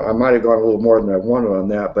I might have gone a little more than I wanted on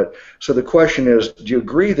that, but so the question is, do you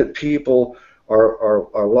agree that people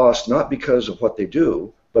are lost not because of what they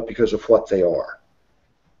do, but because of what they are?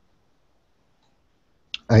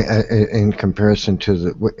 In comparison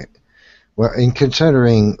to in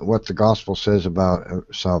considering what the gospel says about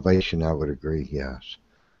salvation, I would agree, yes,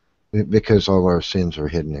 because all our sins are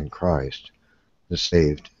hidden in Christ. The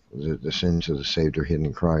saved, the sins of the saved are hidden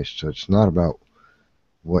in Christ. So it's not about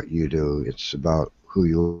what you do; it's about who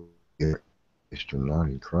you are or not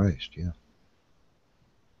in Christ. Yeah.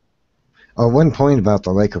 One point about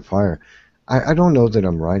the lake of fire. I don't know that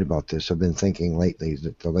I'm right about this. I've been thinking lately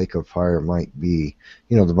that the lake of fire might be,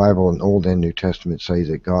 the Bible and Old and New Testament say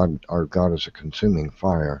that our God is a consuming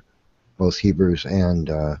fire, both Hebrews and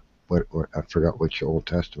I forgot which Old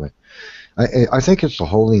Testament. I think it's the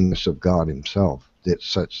holiness of God himself that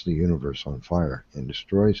sets the universe on fire and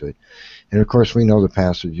destroys it. And of course we know the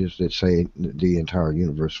passages that say the entire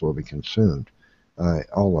universe will be consumed,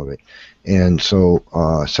 all of it. And so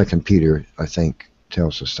 2 Peter, I think,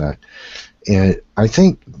 tells us that. And I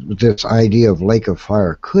think this idea of lake of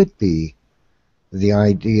fire could be the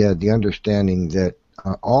understanding that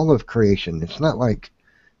all of creation, it's not like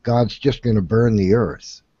God's just going to burn the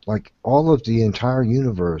earth. Like all of the entire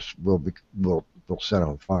universe will set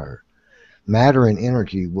on fire. Matter and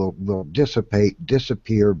energy will dissipate,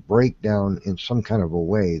 disappear, break down in some kind of a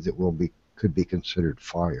way that could be considered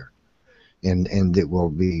fire. And it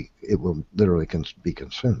will literally be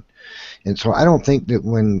consumed. And so I don't think that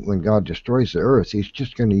when God destroys the earth, he's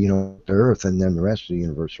just going to, the earth and then the rest of the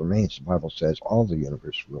universe remains. The Bible says all the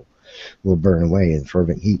universe will burn away in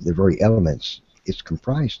fervent heat, the very elements it's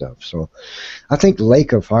comprised of. So I think the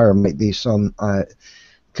lake of fire might be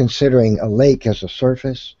considering a lake as a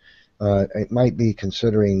surface. It might be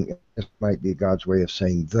God's way of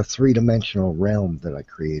saying the three-dimensional realm that I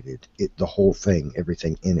created, the whole thing,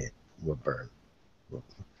 everything in it will burn.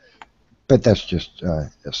 But that's just a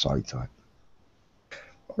side thought.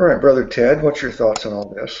 All right, Brother Ted, what's your thoughts on all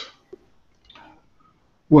this?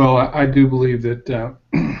 Well, I do believe that,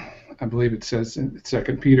 I believe it says in 2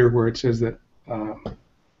 Peter where it says that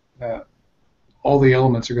all the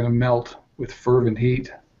elements are going to melt with fervent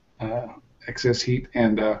heat, excess heat,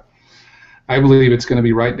 and I believe it's going to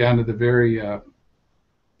be right down to the very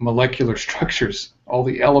molecular structures, all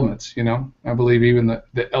the elements. I believe even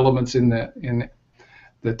the elements in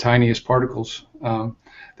the tiniest particles.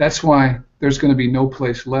 That's why there's going to be no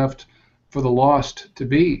place left for the lost to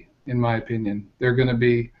be, in my opinion. They're going to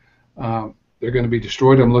be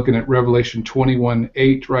destroyed. I'm looking at Revelation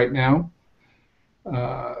 21:8 right now.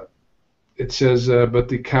 It says, but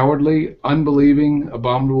the cowardly, unbelieving,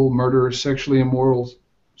 abominable, murderers, sexually immoral,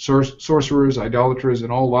 sorcerers, idolaters,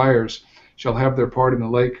 and all liars shall have their part in the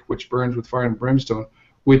lake which burns with fire and brimstone,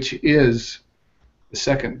 which is the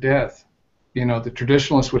second death. The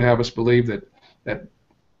traditionalists would have us believe that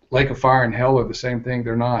lake of fire and hell are the same thing.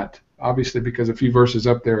 They're not. Obviously, because a few verses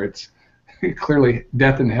up there, it's clearly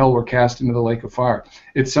death and hell were cast into the lake of fire.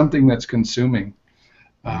 It's something that's consuming,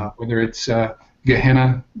 whether it's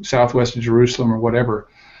Gehenna, southwestern Jerusalem, or whatever.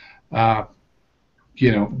 The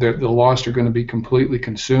lost are going to be completely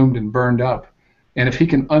consumed and burned up. And if he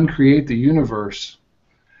can uncreate the universe,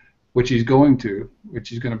 which he's going to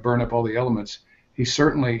burn up all the elements, he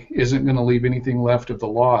certainly isn't going to leave anything left of the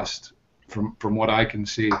lost, from what I can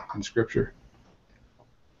see in Scripture.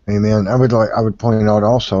 Amen. I would point out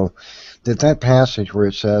also that passage where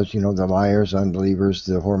it says, the liars, unbelievers,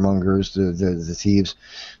 the whoremongers, the thieves,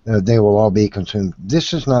 they will all be consumed.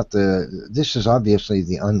 This is obviously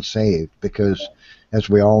the unsaved, because as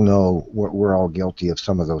we all know, we're all guilty of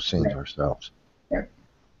some of those sins ourselves.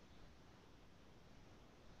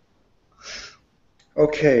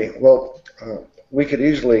 Okay, well, we could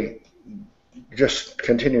easily just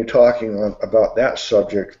continue talking about that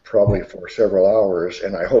subject probably for several hours,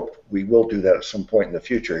 and I hope we will do that at some point in the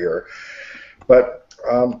future here. But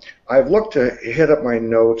I've looked to hit up my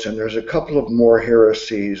notes, and there's a couple of more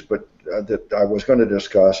heresies that I was going to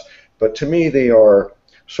discuss, but to me they are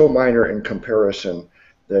so minor in comparison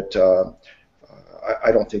that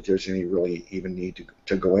I don't think there's any really even need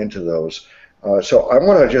to go into those. So I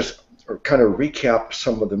want to just kind of recap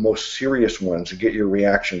some of the most serious ones and get your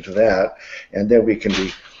reaction to that, and then we can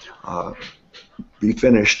be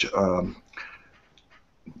finished.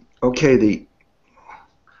 Okay,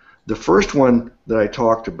 the first one that I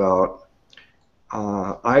talked about,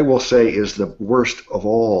 I will say, is the worst of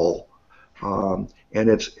all, and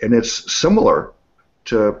it's similar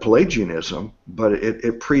to Pelagianism, but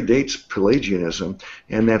it predates Pelagianism,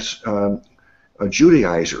 and that's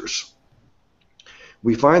Judaizers.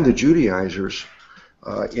 We find the Judaizers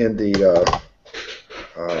in the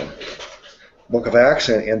book of Acts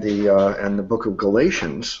and the book of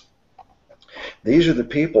Galatians. These are the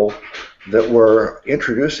people that were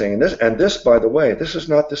introducing, and this, by the way, this is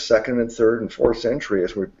not the 2nd and 3rd and 4th century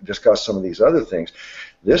as we discuss some of these other things.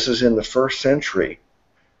 This is in the 1st century,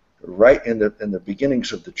 right in the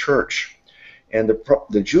beginnings of the church. And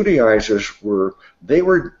the Judaizers were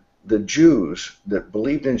the Jews that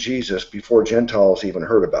believed in Jesus before Gentiles even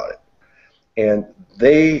heard about it. And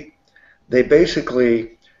they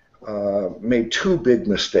basically made two big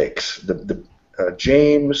mistakes.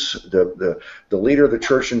 James, the leader of the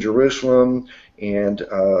church in Jerusalem, and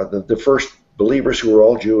the first believers who were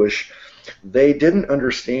all Jewish, they didn't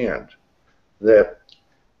understand that,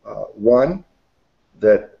 one,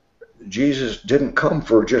 that Jesus didn't come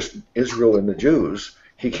for just Israel and the Jews.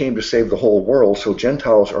 He came to save the whole world, so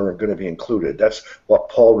Gentiles are going to be included. That's what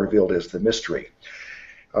Paul revealed as the mystery.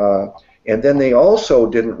 And then they also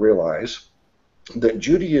didn't realize that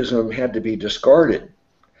Judaism had to be discarded.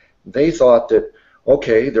 They thought that,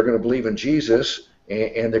 okay, they're going to believe in Jesus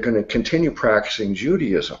and they're going to continue practicing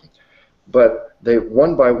Judaism. But they,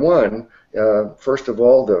 one by one, first of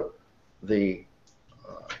all, the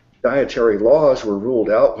dietary laws were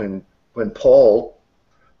ruled out when when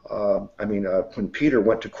Peter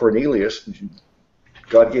went to Cornelius.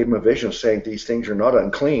 God gave him a vision saying these things are not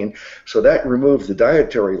unclean, so that removed the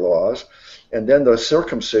dietary laws. And then the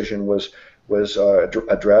circumcision was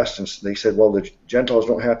addressed, and they said, well, the Gentiles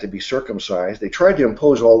don't have to be circumcised. They tried to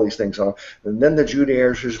impose all these things on, and then the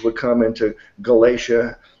Judaizers would come into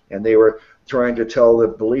Galatia, and they were trying to tell the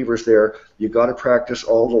believers there, you got to practice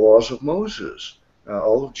all the laws of Moses,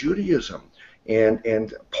 all of Judaism.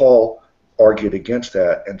 And Paul argued against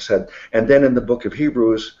that and said, and then in the book of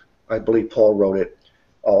Hebrews, I believe Paul wrote it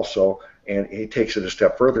also, and he takes it a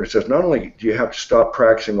step further and says, not only do you have to stop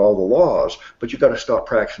practicing all the laws, but you've got to stop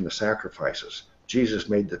practicing the sacrifices. Jesus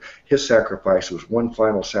made his sacrifice was one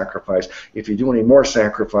final sacrifice. If you do any more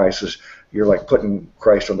sacrifices, you're like putting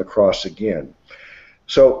Christ on the cross again.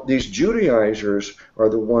 So these Judaizers are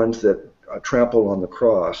the ones that trampled on the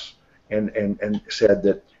cross and said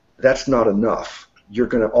that that's not enough. You're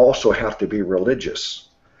going to also have to be religious.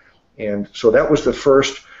 And so that was the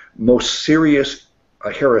first most serious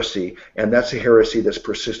heresy, and that's a heresy that's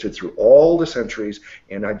persisted through all the centuries,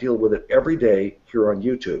 and I deal with it every day here on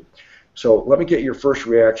YouTube. So let me get your first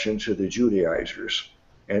reaction to the Judaizers.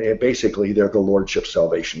 And basically, they're the Lordship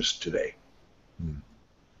Salvationists today.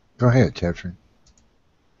 Go ahead, Tefrin.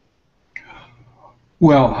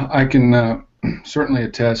 Well, I can certainly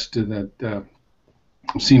attest to that.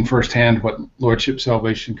 I've seen firsthand what Lordship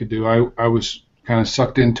Salvation could do. I was kind of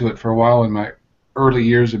sucked into it for a while in my early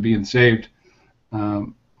years of being saved.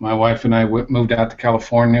 My wife and I moved out to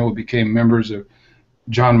California. We became members of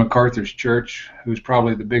John MacArthur's church, who's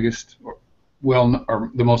probably the biggest, or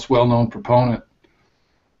the most well-known proponent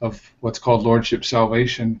of what's called Lordship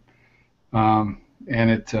Salvation. And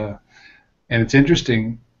it's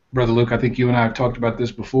interesting, Brother Luke. I think you and I have talked about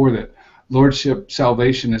this before, that Lordship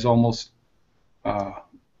Salvation is almost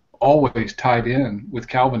always tied in with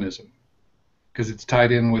Calvinism, because it's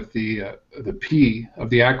tied in with the P of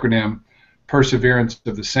the acronym, Perseverance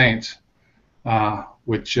of the Saints,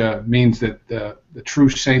 which means that the true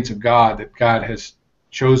saints of God, that God has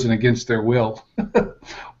chosen against their will,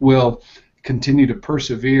 will continue to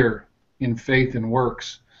persevere in faith and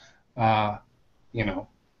works,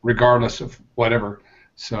 regardless of whatever.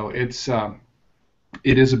 So it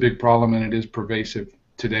is a big problem, and it is pervasive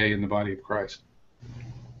today in the body of Christ.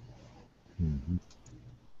 Mm-hmm.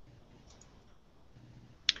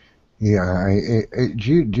 Yeah,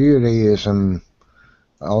 Judaism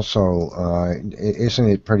also, isn't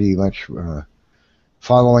it pretty much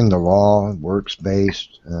following the law,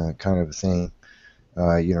 works-based kind of thing?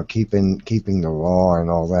 Keeping the law and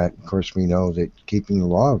all that. Of course, we know that keeping the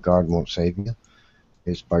law of God won't save you.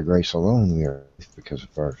 It's by grace alone we are, because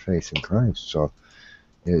of our faith in Christ. So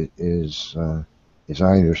it is, as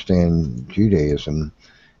I understand Judaism,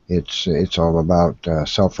 it's all about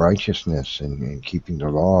self-righteousness and keeping the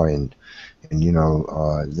law, and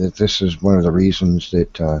that this is one of the reasons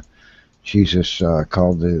that Jesus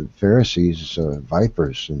called the Pharisees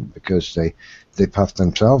vipers, and because they puffed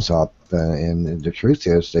themselves up, and the truth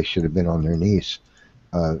is they should have been on their knees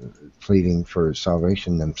pleading for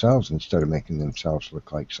salvation themselves, instead of making themselves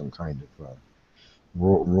look like some kind of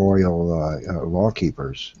royal law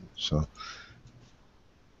keepers. So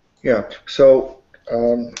yeah, so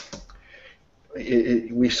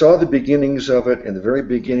we saw the beginnings of it in the very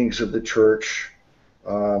beginnings of the church,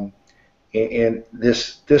 and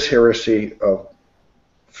this heresy of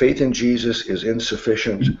faith in Jesus is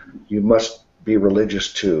insufficient. You must be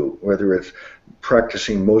religious too, whether it's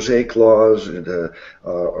practicing Mosaic laws,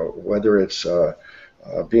 whether it's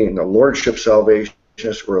being a Lordship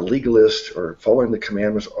Salvationist or a legalist or following the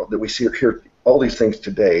commandments that we see here, all these things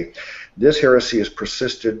today. This heresy has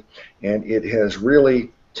persisted, and it has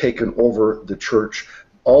really taken over the church.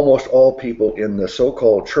 Almost all people in the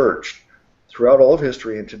so-called church throughout all of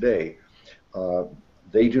history and today,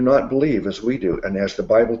 they do not believe, as we do, and as the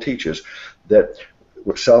Bible teaches, that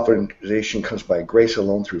salvation comes by grace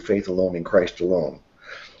alone, through faith alone, in Christ alone.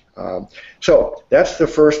 So that's the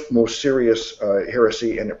first most serious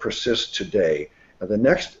heresy, and it persists today. The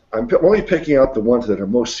next, I'm only picking out the ones that are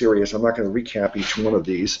most serious. I'm not going to recap each one of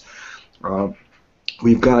these.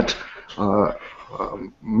 We've got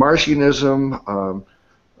Marcionism,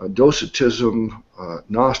 Docetism,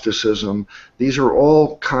 Gnosticism. These are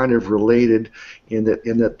all kind of related in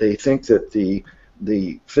that they think that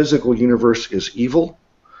the physical universe is evil,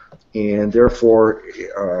 and therefore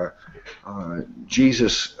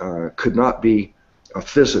Jesus could not be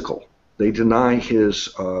physical. They deny his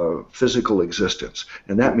physical existence,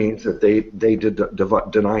 and that means that they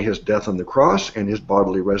deny his death on the cross and his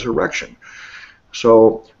bodily resurrection.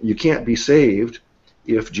 So you can't be saved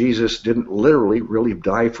if Jesus didn't literally really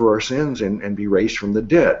die for our sins and be raised from the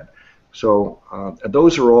dead. So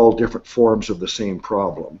those are all different forms of the same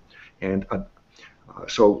problem. And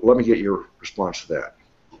so let me get your response to that.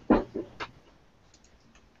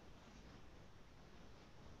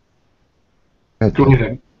 Go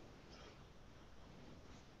ahead.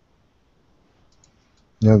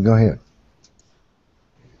 No, go ahead.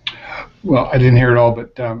 Well, I didn't hear it all,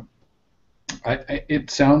 but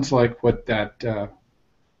it sounds like what that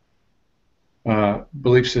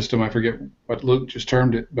belief system, I forget what Luke just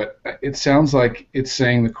termed it, but it sounds like it's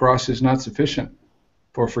saying the cross is not sufficient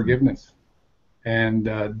for forgiveness. And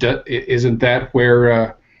isn't that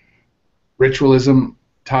where ritualism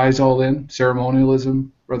ties all in,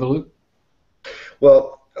 ceremonialism, Brother Luke?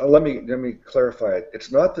 Well, let me clarify it.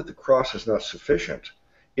 It's not that the cross is not sufficient.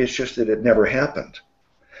 It's just that it never happened.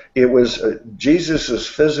 It was Jesus's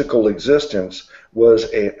physical existence was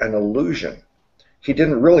an illusion. He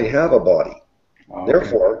didn't really have a body. Okay.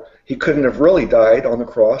 Therefore, he couldn't have really died on the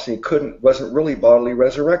cross, and wasn't really bodily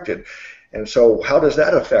resurrected. And so how does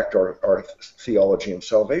that affect our theology and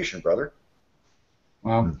salvation, brother?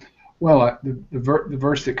 Well, the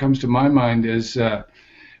verse that comes to my mind is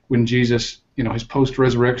when Jesus, his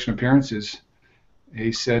post-resurrection appearances,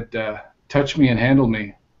 he said, touch me and handle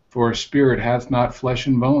me, for a spirit hath not flesh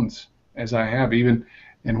and bones, as I have. And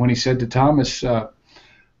when he said to Thomas,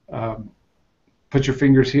 put your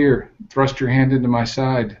fingers here, thrust your hand into my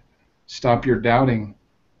side, stop your doubting,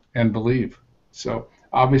 and believe. So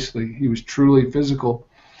obviously he was truly physical.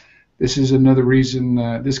 This is another reason,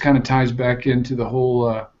 this kind of ties back into the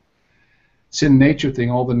whole sin nature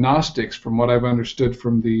thing. All the Gnostics, from what I've understood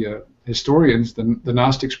from the historians, the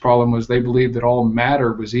Gnostics' problem was they believed that all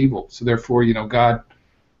matter was evil. So therefore, God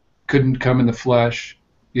couldn't come in the flesh.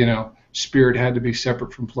 Spirit had to be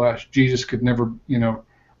separate from flesh. Jesus could never,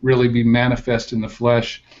 really be manifest in the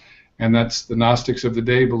flesh. And that's the Gnostics of the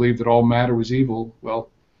day believed that all matter was evil. Well,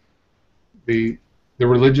 the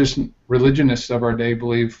religionists of our day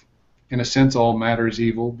believe, in a sense, all matter is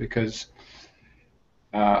evil, because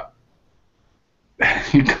it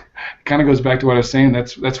kind of goes back to what I was saying.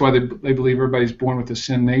 That's why they believe everybody's born with a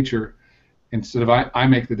sin nature, instead of I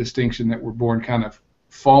make the distinction that we're born kind of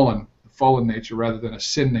fallen nature rather than a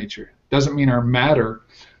sin nature. Doesn't mean our matter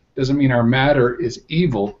is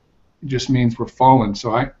evil. It just means we're fallen.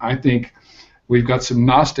 So I think we've got some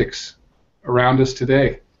Gnostics around us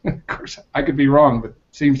today. Of course, I could be wrong, but it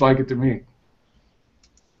seems like it to me.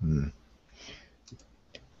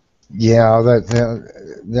 Yeah,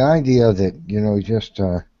 the idea that just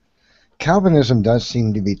Calvinism does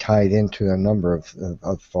seem to be tied into a number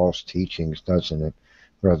of false teachings, doesn't it,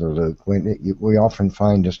 Brother Luke? We often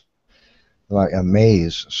find just like a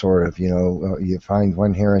maze, sort of. You find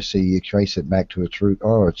one heresy, you trace it back to its root.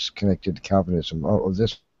 Oh, it's connected to Calvinism. Oh,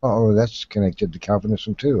 that's connected to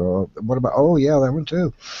Calvinism too. Oh, what about? Oh, yeah, that one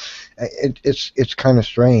too. It's kind of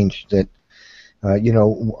strange that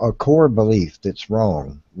a core belief that's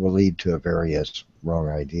wrong will lead to various wrong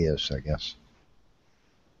ideas, I guess.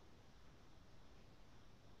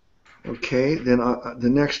 Okay, then the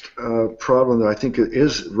next problem that I think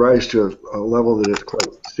is rise to a level that is quite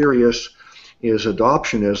serious is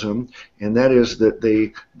adoptionism, and that is that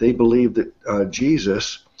they believe that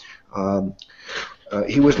Jesus,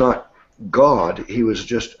 he was not God, he was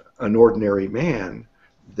just an ordinary man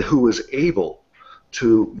who was able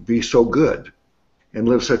to be so good and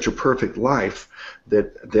live such a perfect life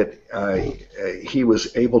that he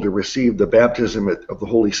was able to receive the baptism of the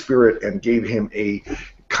Holy Spirit and gave him a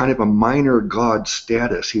kind of a minor God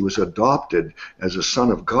status. He was adopted as a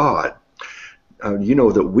son of God.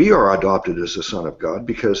 That we are adopted as a son of God,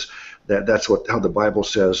 because that's how the Bible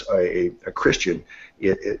says a Christian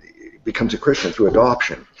it becomes a Christian through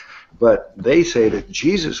adoption. But they say that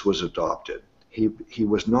Jesus was adopted. He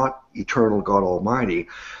was not eternal God Almighty.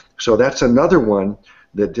 So that's another one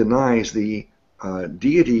that denies the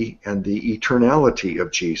deity and the eternality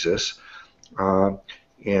of Jesus. So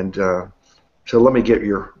let me get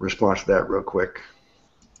your response to that real quick.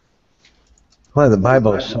 Well, the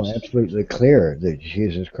Bible is so absolutely clear that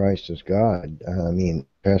Jesus Christ is God.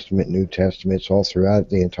 Testament, New Testament, it's all throughout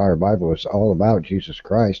the entire Bible. It's all about Jesus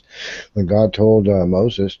Christ. When God told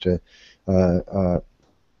Moses to, was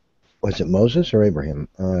it Moses or Abraham,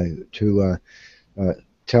 to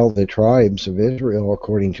tell the tribes of Israel,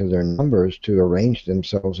 according to their numbers, to arrange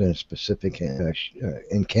themselves in a specific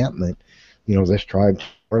encampment. This tribe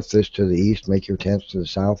north, this to the east, make your tents to the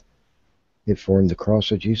south. It formed the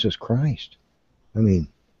cross of Jesus Christ.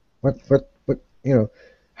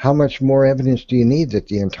 How much more evidence do you need that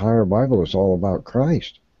the entire Bible is all about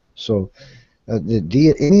Christ? So,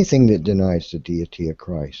 anything that denies the deity of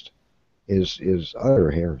Christ is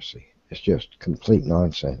utter heresy. It's just complete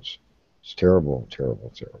nonsense. It's terrible,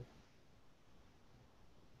 terrible, terrible.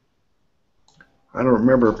 I don't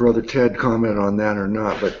remember if Brother Ted commented on that or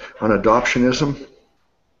not, but on adoptionism?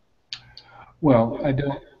 Well, I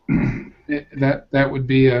don't. That would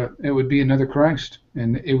be another Christ,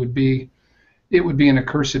 and it would be an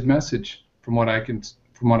accursed message from what I can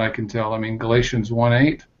tell. Galatians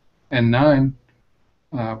 1:8 and 9,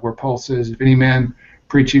 where Paul says, "If any man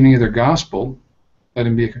preach any other gospel, let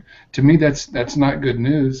him be." To me, that's not good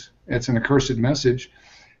news. It's an accursed message.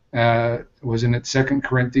 Wasn't it 2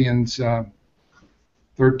 Corinthians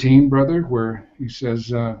 13, brother, where he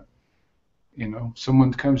says,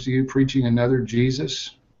 someone comes to you preaching another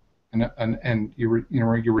Jesus, and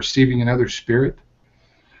you're receiving another spirit.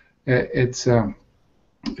 It's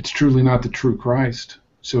truly not the true Christ.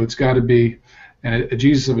 So it's got to be, and a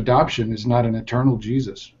Jesus of adoption is not an eternal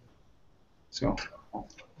Jesus. So.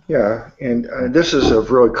 Yeah, and this is a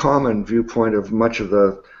really common viewpoint of much of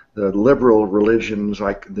the liberal religions,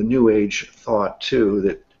 like the New Age thought too,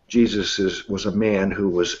 that Jesus was a man who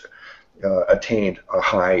was attained a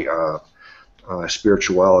high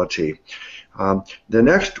spirituality. The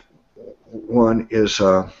next one is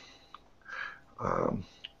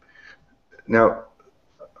now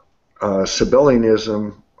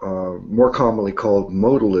Sabellianism, more commonly called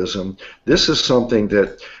modalism. This is something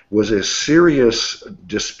that was a serious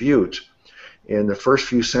dispute in the first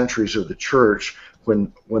few centuries of the church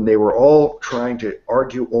when they were all trying to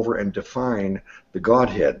argue over and define the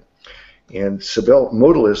Godhead. And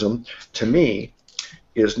modalism, to me,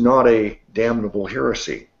 is not a damnable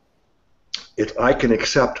heresy. I can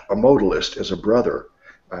accept a modalist as a brother.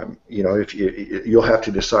 You know, if you'll have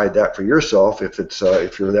to decide that for yourself if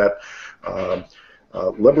you're that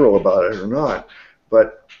liberal about it or not.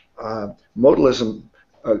 But modalism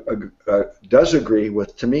does agree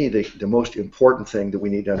with, to me, the most important thing that we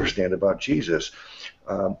need to understand about Jesus,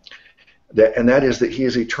 and that is that he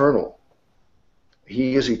is eternal.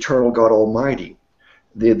 He is eternal God Almighty.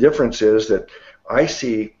 The difference is that I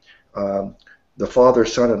see the Father,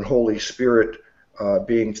 Son, and Holy Spirit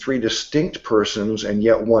being three distinct persons and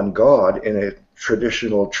yet one God in a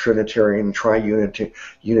traditional Trinitarian triunity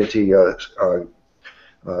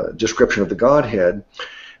description of the Godhead.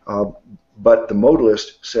 But the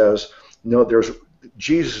modalist says, no,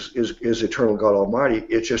 Jesus is eternal God Almighty.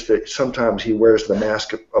 It's just that sometimes he wears the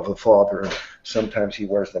mask of the Father and sometimes he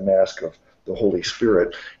wears the mask of the Holy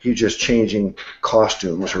Spirit. He's just changing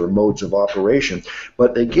costumes or modes of operation.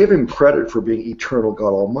 But they give him credit for being eternal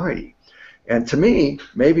God Almighty. And to me,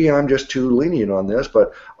 maybe I'm just too lenient on this,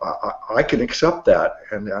 but I can accept that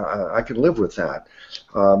and I can live with that.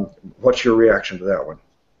 What's your reaction to that one?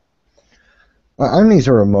 I'm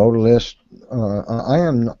neither a modalist. I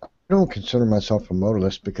don't consider myself a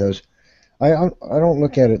modalist because I don't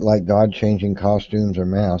look at it like God changing costumes or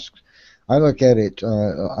masks. I look at it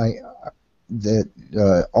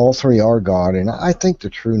that all three are God, and I think the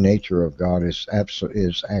true nature of God is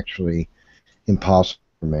actually impossible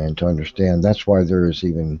for man to understand. That's why there is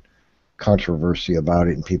even controversy about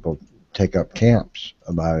it, and people take up camps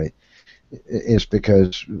about it. It's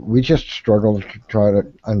because we just struggle to try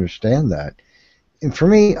to understand that. And for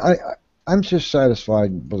me, I'm just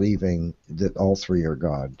satisfied believing that all three are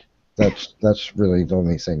God. That's really the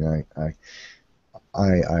only thing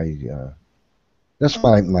that's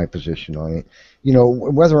my position on it. You know,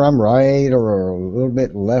 whether I'm right or a little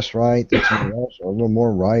bit less right than somebody else, or a little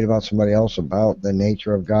more right about somebody else about the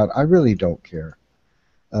nature of God, I really don't care.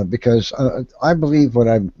 Because I believe what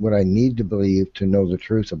I need to believe to know the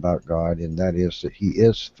truth about God, and that is that he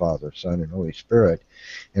is Father, Son, and Holy Spirit,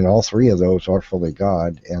 and all three of those are fully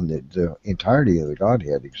God, and that the entirety of the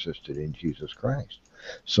Godhead existed in Jesus Christ.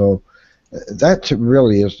 So that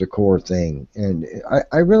really is the core thing, and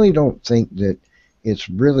I really don't think that it's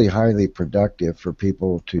really highly productive for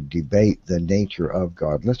people to debate the nature of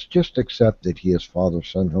God. Let's just accept that he is Father,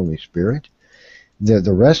 Son, Holy Spirit.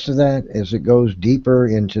 The rest of that, as it goes deeper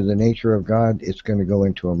into the nature of God, it's going to go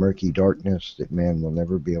into a murky darkness that man will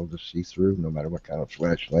never be able to see through, no matter what kind of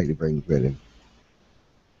flashlight he brings with him.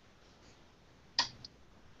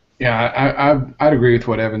 Yeah, I'd agree with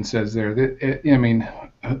what Evan says there. I mean,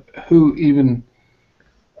 who even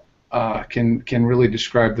can really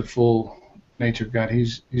describe the full nature of God?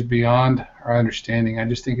 He's beyond our understanding. I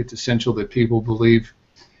just think it's essential that people believe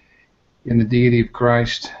in the deity of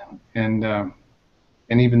Christ, and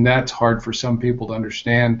even that's hard for some people to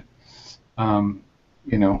understand. Even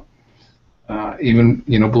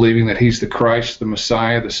believing that he's the Christ, the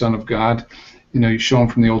Messiah, the Son of God. You show him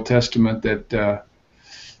from the Old Testament that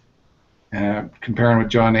comparing with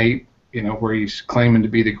John 8, where he's claiming to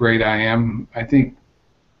be the great I am. I think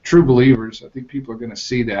true believers, I think people are going to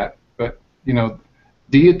see that. But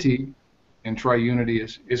deity and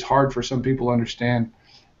triunity is hard for some people to understand,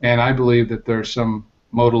 and I believe that there's some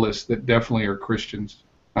modalists that definitely are Christians.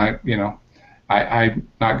 I'm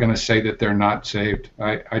not going to say that they're not saved.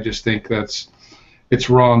 I just think it's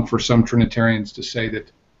wrong for some Trinitarians to say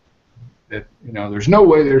that there's no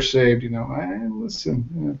way they're saved.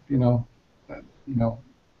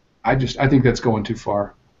 I think that's going too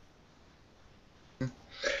far.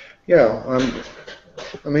 Yeah,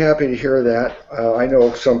 I'm happy to hear that. I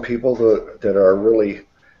know some people that are really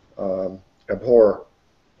abhor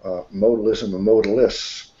modalism and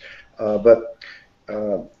modalists, but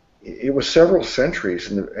it was several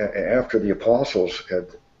centuries after the apostles had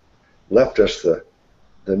left us the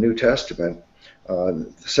New Testament,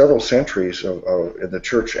 several centuries in the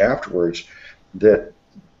church afterwards, that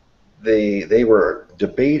they were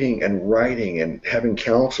debating and writing and having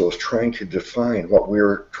councils trying to define what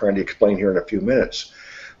we're trying to explain here in a few minutes.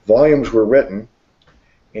 Volumes were written,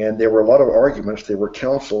 and there were a lot of arguments. There were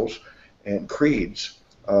councils and creeds.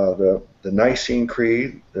 The Nicene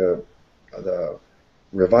Creed, the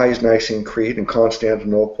Revised Nicene Creed in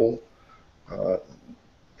Constantinople,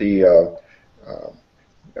 the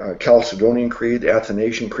Chalcedonian Creed, the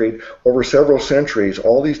Athanasian Creed. Over several centuries,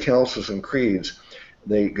 all these councils and creeds,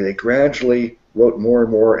 they gradually wrote more and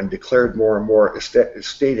more and declared more and more,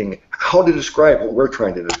 stating how to describe what we're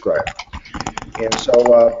trying to describe. And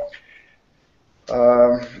so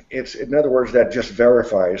it's, in other words, that just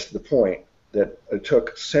verifies the point that it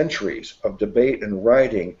took centuries of debate and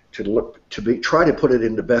writing to try to put it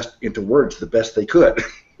into words the best they could.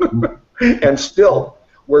 And still,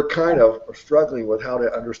 we're kind of struggling with how to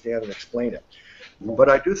understand and explain it. But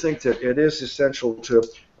I do think that it is essential to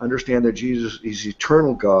understand that Jesus is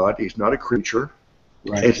eternal God. He's not a creature.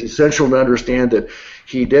 Right. It's essential to understand that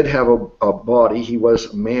he did have a body. He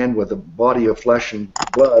was a man with a body of flesh and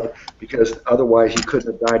blood, because otherwise he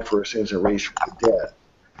couldn't have died for our sins and raised from the dead.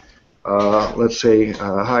 Let's say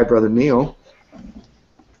hi, Brother Neil.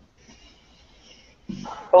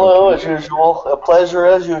 Hello, as usual. A pleasure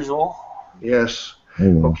as usual. Yes.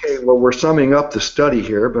 Okay, well, we're summing up the study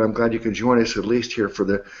here, but I'm glad you could join us at least here for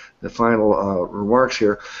the final remarks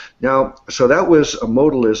here. Now, so that was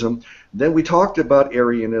modalism. Then we talked about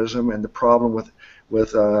Arianism, and the problem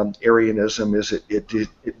with Arianism is it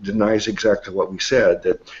denies exactly what we said,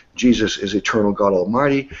 that Jesus is eternal God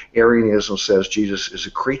Almighty. Arianism says Jesus is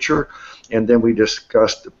a creature. And then we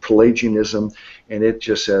discussed Pelagianism, and it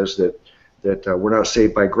just says that we're not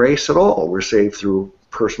saved by grace at all. We're saved through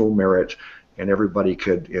personal merit, and everybody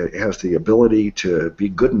has the ability to be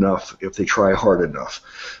good enough if they try hard enough.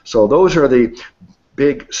 So those are the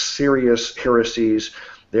big, serious heresies.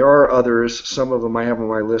 There are others. Some of them I have on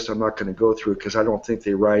my list I'm not going to go through because I don't think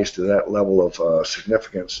they rise to that level of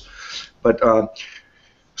significance. But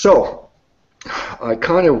so I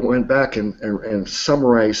kind of went back and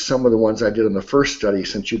summarized some of the ones I did in the first study,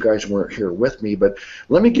 since you guys weren't here with me. But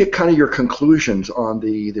let me get kind of your conclusions on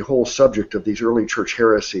the whole subject of these early church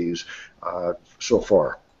heresies so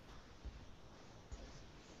far.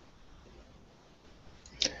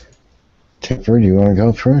 Tipper, do you want to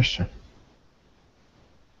go first?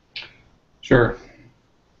 Sure.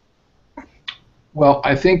 Well,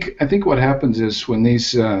 I think what happens is when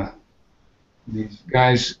these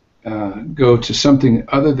guys go to something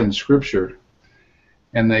other than Scripture,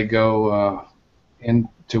 and they go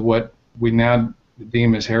into what we now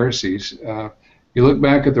deem as heresies. You look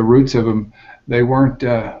back at the roots of them; they weren't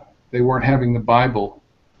having the Bible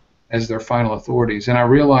as their final authorities. And I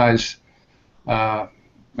realize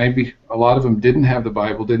maybe a lot of them didn't have the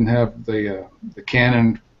Bible, didn't have the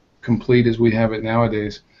canon complete as we have it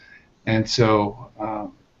nowadays, and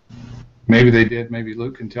so maybe they did. Maybe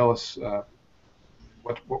Luke can tell us.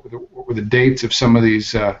 What were the dates of some of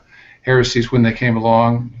these heresies when they came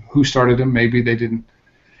along? Who started them? Maybe they didn't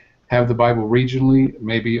have the Bible regionally.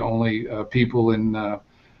 Maybe only people in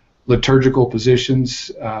liturgical positions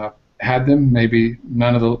had them. Maybe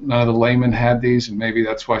none of the laymen had these, and maybe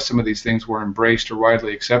that's why some of these things were embraced or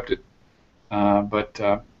widely accepted. But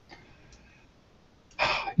I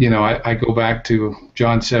go back to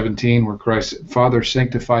John 17, where Christ said, "Father,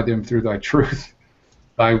 sanctify them through thy truth.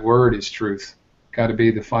 Thy word is truth." Got to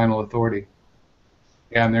be the final authority.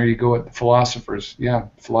 Yeah, and there you go at the philosophers. Yeah,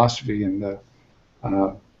 philosophy and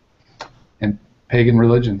pagan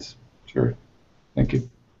religions. Sure. Thank you.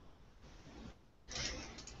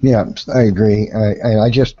 Yeah, I agree. I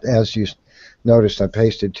just, as you noticed, I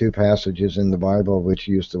pasted two passages in the Bible which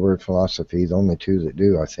use the word philosophy. The only two that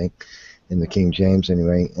do, I think, in the King James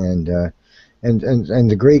anyway. And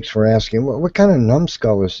the Greeks were asking, what kind of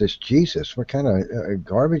numbskull is this Jesus? What kind of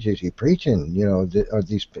garbage is he preaching? Are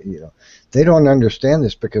these, they don't understand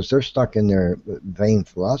this because they're stuck in their vain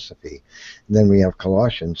philosophy. And then we have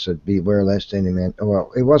Colossians that beware lest any man.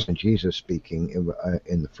 Well, it wasn't Jesus speaking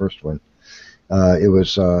in the first one. It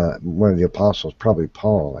was one of the apostles, probably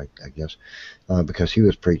Paul, I guess, because he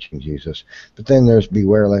was preaching Jesus. But then there's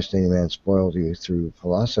beware lest any man spoil you through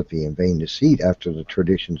philosophy and vain deceit, after the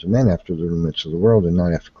traditions of men, after the rudiments of the world, and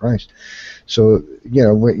not after Christ. So,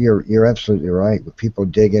 you're absolutely right. When people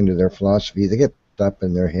dig into their philosophy, they get up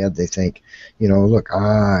in their head. They think, look,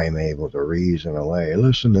 I'm able to reason away.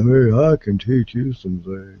 Listen to me, I can teach you some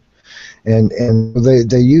things. And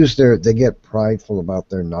they get prideful about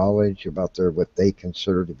their knowledge, about what they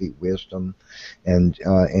consider to be wisdom, and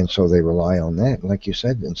so they rely on that, like you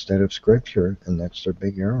said, instead of Scripture, and that's their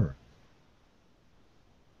big error.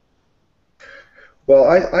 Well,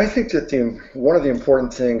 I think that one of the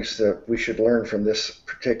important things that we should learn from this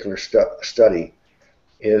particular study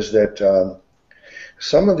is that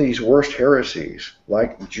some of these worst heresies,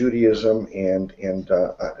 like Judaism and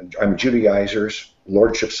Judaizers,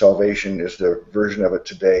 Lordship Salvation is the version of it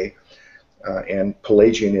today, and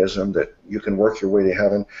Pelagianism, that you can work your way to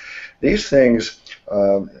heaven. These things,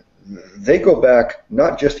 they go back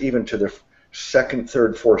not just even to the second,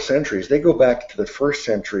 third, fourth centuries. They go back to the first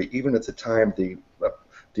century, even at the time the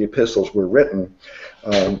epistles were written.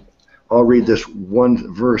 I'll read this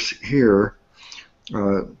one verse here,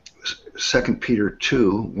 2 Peter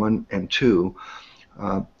 2, 1 and 2.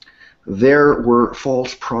 There were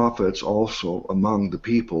false prophets also among the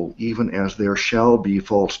people, even as there shall be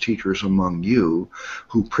false teachers among you,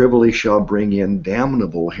 who privily shall bring in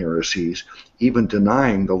damnable heresies, even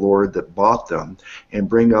denying the Lord that bought them, and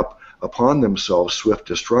bring up upon themselves swift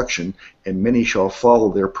destruction, and many shall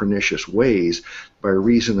follow their pernicious ways, by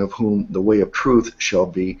reason of whom the way of truth shall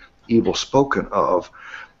be evil spoken of.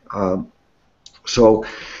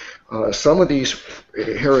 Some of these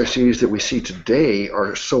heresies that we see today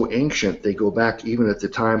are so ancient, they go back even at the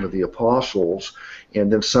time of the apostles,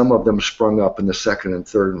 and then some of them sprung up in the second and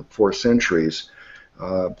third and fourth centuries.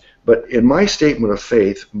 But in my statement of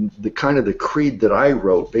faith, the creed that I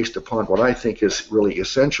wrote, based upon what I think is really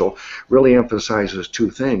essential, really emphasizes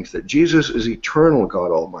two things: that Jesus is eternal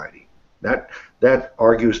God Almighty. That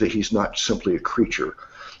argues that he's not simply a creature,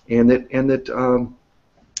 and that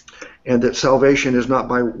salvation is not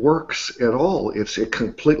by works at all. It's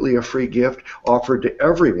completely a free gift offered to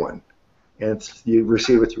everyone, and you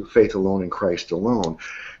receive it through faith alone in Christ alone.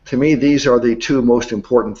 To me, these are the two most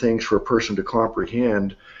important things for a person to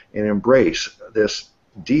comprehend and embrace: this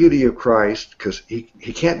deity of Christ, because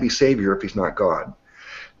he can't be Savior if he's not God,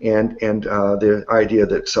 and the idea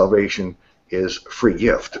that salvation is free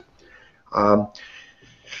gift.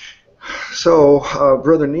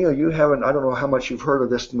 Brother Neil, you haven't, I don't know how much you've heard of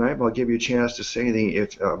this tonight, but I'll give you a chance to say anything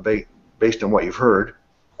based on what you've heard.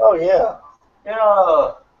 Oh, yeah.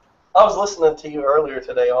 Yeah, I was listening to you earlier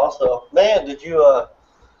today also. Man, did you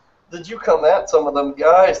come at some of them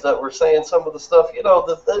guys that were saying some of the stuff,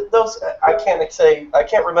 those, I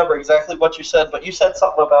can't remember exactly what you said, but you said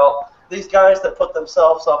something about these guys that put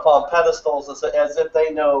themselves up on pedestals as if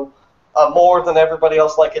they know more than everybody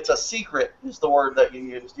else, like it's a secret is the word that you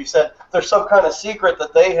used. You said there's some kind of secret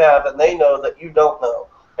that they have and they know that you don't know.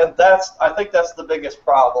 And I think that's the biggest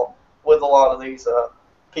problem with a lot of these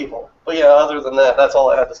people. But yeah, other than that, that's all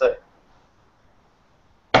I had to say.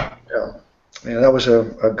 Yeah, that was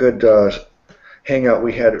a good hangout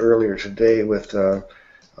we had earlier today with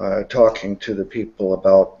talking to the people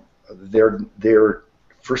about their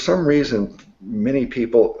for some reason, many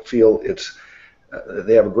people feel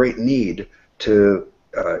they have a great need to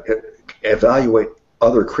evaluate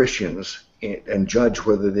other Christians and judge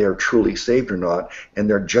whether they're truly saved or not, and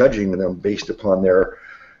they're judging them based upon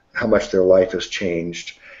how much their life has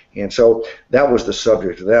changed. And so that was the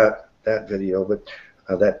subject of that video, but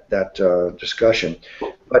that discussion.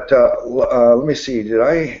 But let me see. Did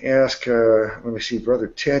I ask? Let me see, Brother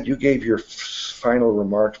Ted. You gave your final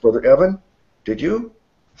remarks. Brother Evan, did you?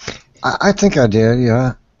 I think I did.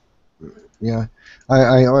 Yeah. Yeah.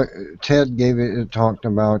 Ted talked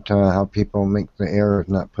about how people make the error of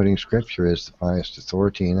not putting Scripture as the highest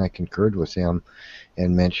authority, and I concurred with him,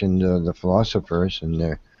 and mentioned the philosophers and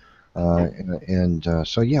their,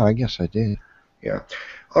 so yeah, I guess I did. Yeah.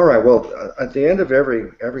 All right. Well, at the end of every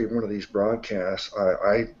one of these broadcasts,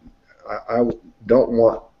 I don't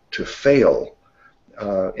want to fail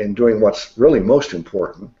in doing what's really most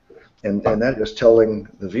important, and that is telling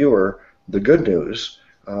the viewer the good news,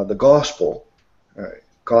 the gospel.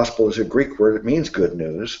 Gospel is a Greek word. It means good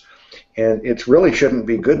news, and it really shouldn't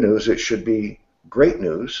be good news. It should be great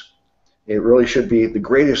news. It really should be the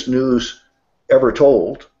greatest news ever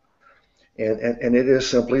told, and it is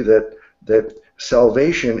simply that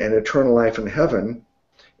salvation and eternal life in heaven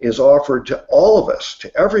is offered to all of us,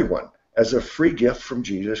 to everyone, as a free gift from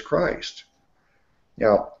Jesus Christ.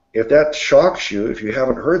 Now, if that shocks you, if you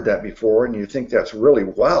haven't heard that before, and you think that's really,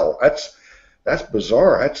 wow, that's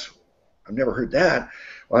bizarre, I've never heard that,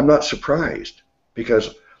 well, I'm not surprised,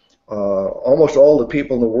 because almost all the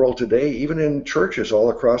people in the world today, even in churches all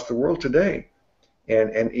across the world today,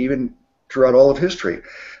 and even throughout all of history,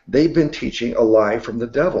 they've been teaching a lie from the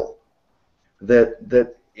devil,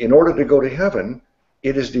 that in order to go to heaven,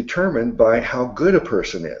 it is determined by how good a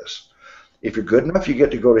person is. If you're good enough, you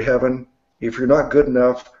get to go to heaven. If you're not good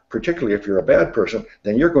enough, particularly if you're a bad person,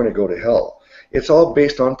 then you're going to go to hell. It's all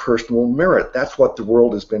based on personal merit. That's what the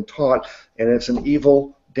world has been taught, and it's an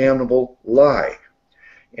evil, damnable lie.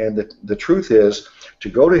 And the truth is, to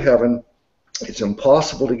go to heaven, it's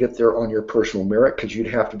impossible to get there on your personal merit, because you'd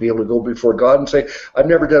have to be able to go before God and say, I've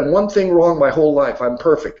never done one thing wrong my whole life. I'm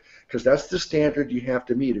perfect. Because that's the standard you have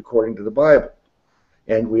to meet according to the Bible.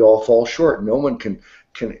 And we all fall short. No one can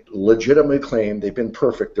legitimately claim they've been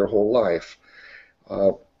perfect their whole life.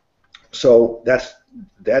 So that's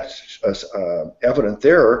evident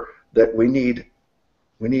there that we need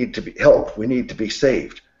to be helped. We need to be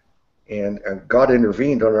saved. And God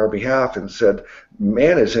intervened on our behalf and said,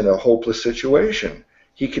 man is in a hopeless situation.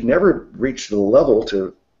 He could never reach the level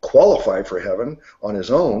to qualify for heaven on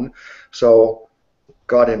his own. So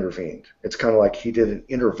God intervened. It's kind of like he did an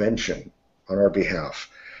intervention on our behalf.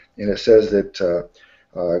 And it says that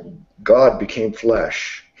God became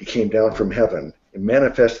flesh. He came down from heaven and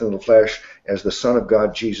manifested in the flesh as the Son of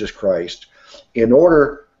God, Jesus Christ, in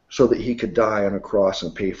order so that he could die on a cross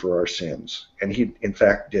and pay for our sins. And he, in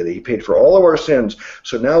fact, did. He paid for all of our sins.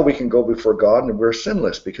 So now we can go before God and we're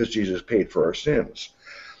sinless because Jesus paid for our sins.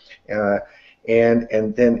 And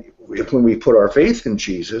then when we put our faith in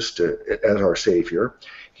Jesus as our Savior,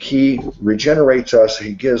 he regenerates us.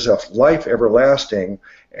 He gives us life everlasting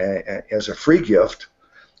as a free gift.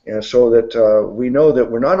 And so that we know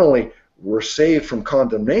that we're saved from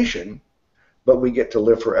condemnation, but we get to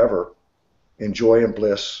live forever in joy and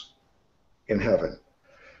bliss in heaven.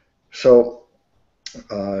 So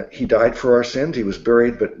he died for our sins. He was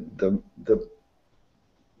buried, but the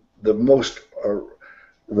most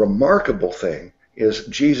remarkable thing is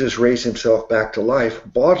Jesus raised himself back to life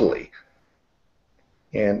bodily,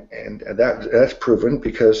 and that's proven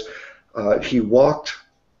because he walked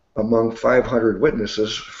among 500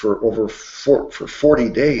 witnesses for 40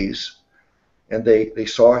 days, and they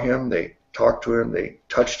saw him, they talked to him, they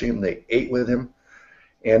touched him, they ate with him.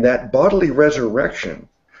 And that bodily resurrection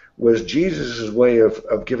was Jesus' way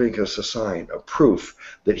of giving us a sign, a proof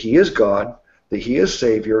that he is God, that he is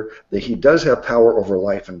Savior, that he does have power over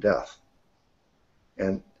life and death.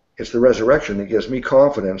 And it's the resurrection that gives me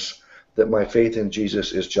confidence that my faith in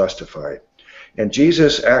Jesus is justified. And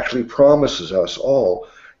Jesus actually promises us all,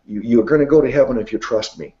 you're going to go to heaven if you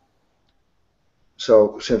trust me.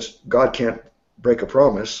 So since God can't break a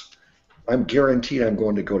promise, I'm guaranteed I'm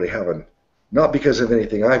going to go to heaven. Not because of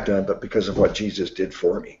anything I've done, but because of what Jesus did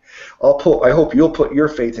for me. I hope you'll put your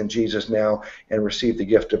faith in Jesus now and receive the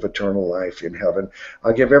gift of eternal life in heaven.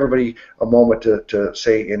 I'll give everybody a moment to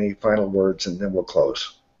say any final words, and then we'll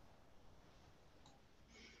close.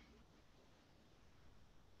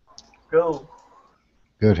 Go.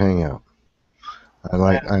 Good hangout.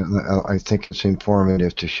 I think it's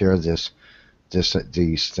informative to share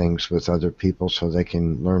these things with other people so they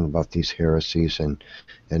can learn about these heresies and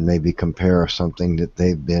maybe compare something that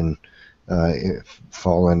they've been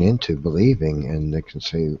fallen into believing, and they can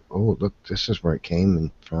say, oh, look, this is where it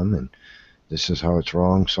came from, and this is how it's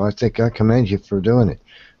wrong. So I think I commend you for doing it.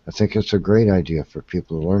 I think it's a great idea for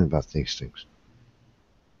people to learn about these things.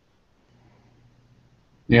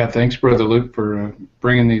 Yeah, thanks, Brother Luke, for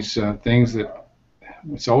bringing these things that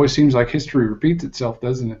it always seems like history repeats itself,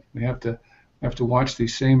 doesn't it? We have to watch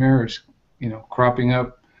these same errors, cropping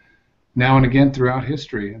up now and again throughout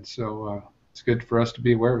history, and so it's good for us to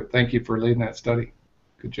be aware of it. Thank you for leading that study.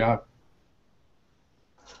 Good job.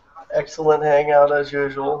 Excellent hangout as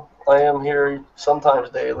usual. I am here sometimes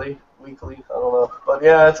daily, weekly, I don't know, but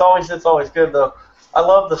yeah, it's always good though. I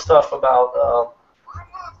love the stuff about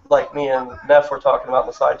like me and Neff were talking about in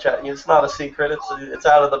the side chat. It's not a secret. It's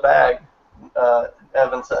out of the bag.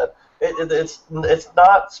 Evan said. It's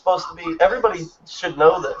not supposed to be. Everybody should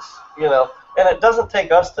know this, and it doesn't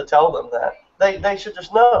take us to tell them that. They should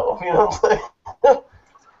just know, what I'm saying?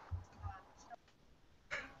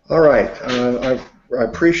 All right. I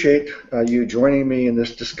appreciate you joining me in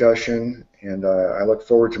this discussion, and I look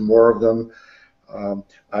forward to more of them.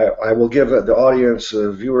 I will give the audience,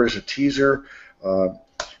 viewers, a teaser.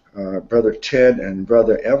 Brother Ted and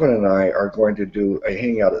Brother Evan and I are going to do a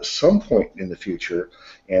hangout at some point in the future,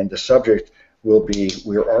 and the subject will be,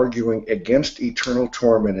 we're arguing against eternal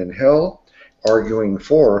torment in hell, arguing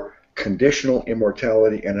for conditional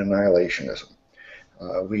immortality and annihilationism.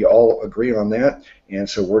 We all agree on that, and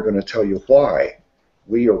so we're going to tell you why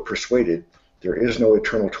we are persuaded there is no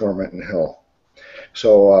eternal torment in hell.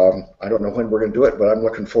 So I don't know when we're going to do it, but I'm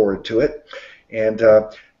looking forward to it. And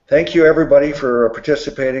thank you, everybody, for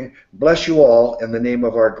participating. Bless you all in the name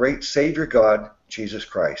of our great Savior God, Jesus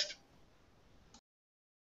Christ.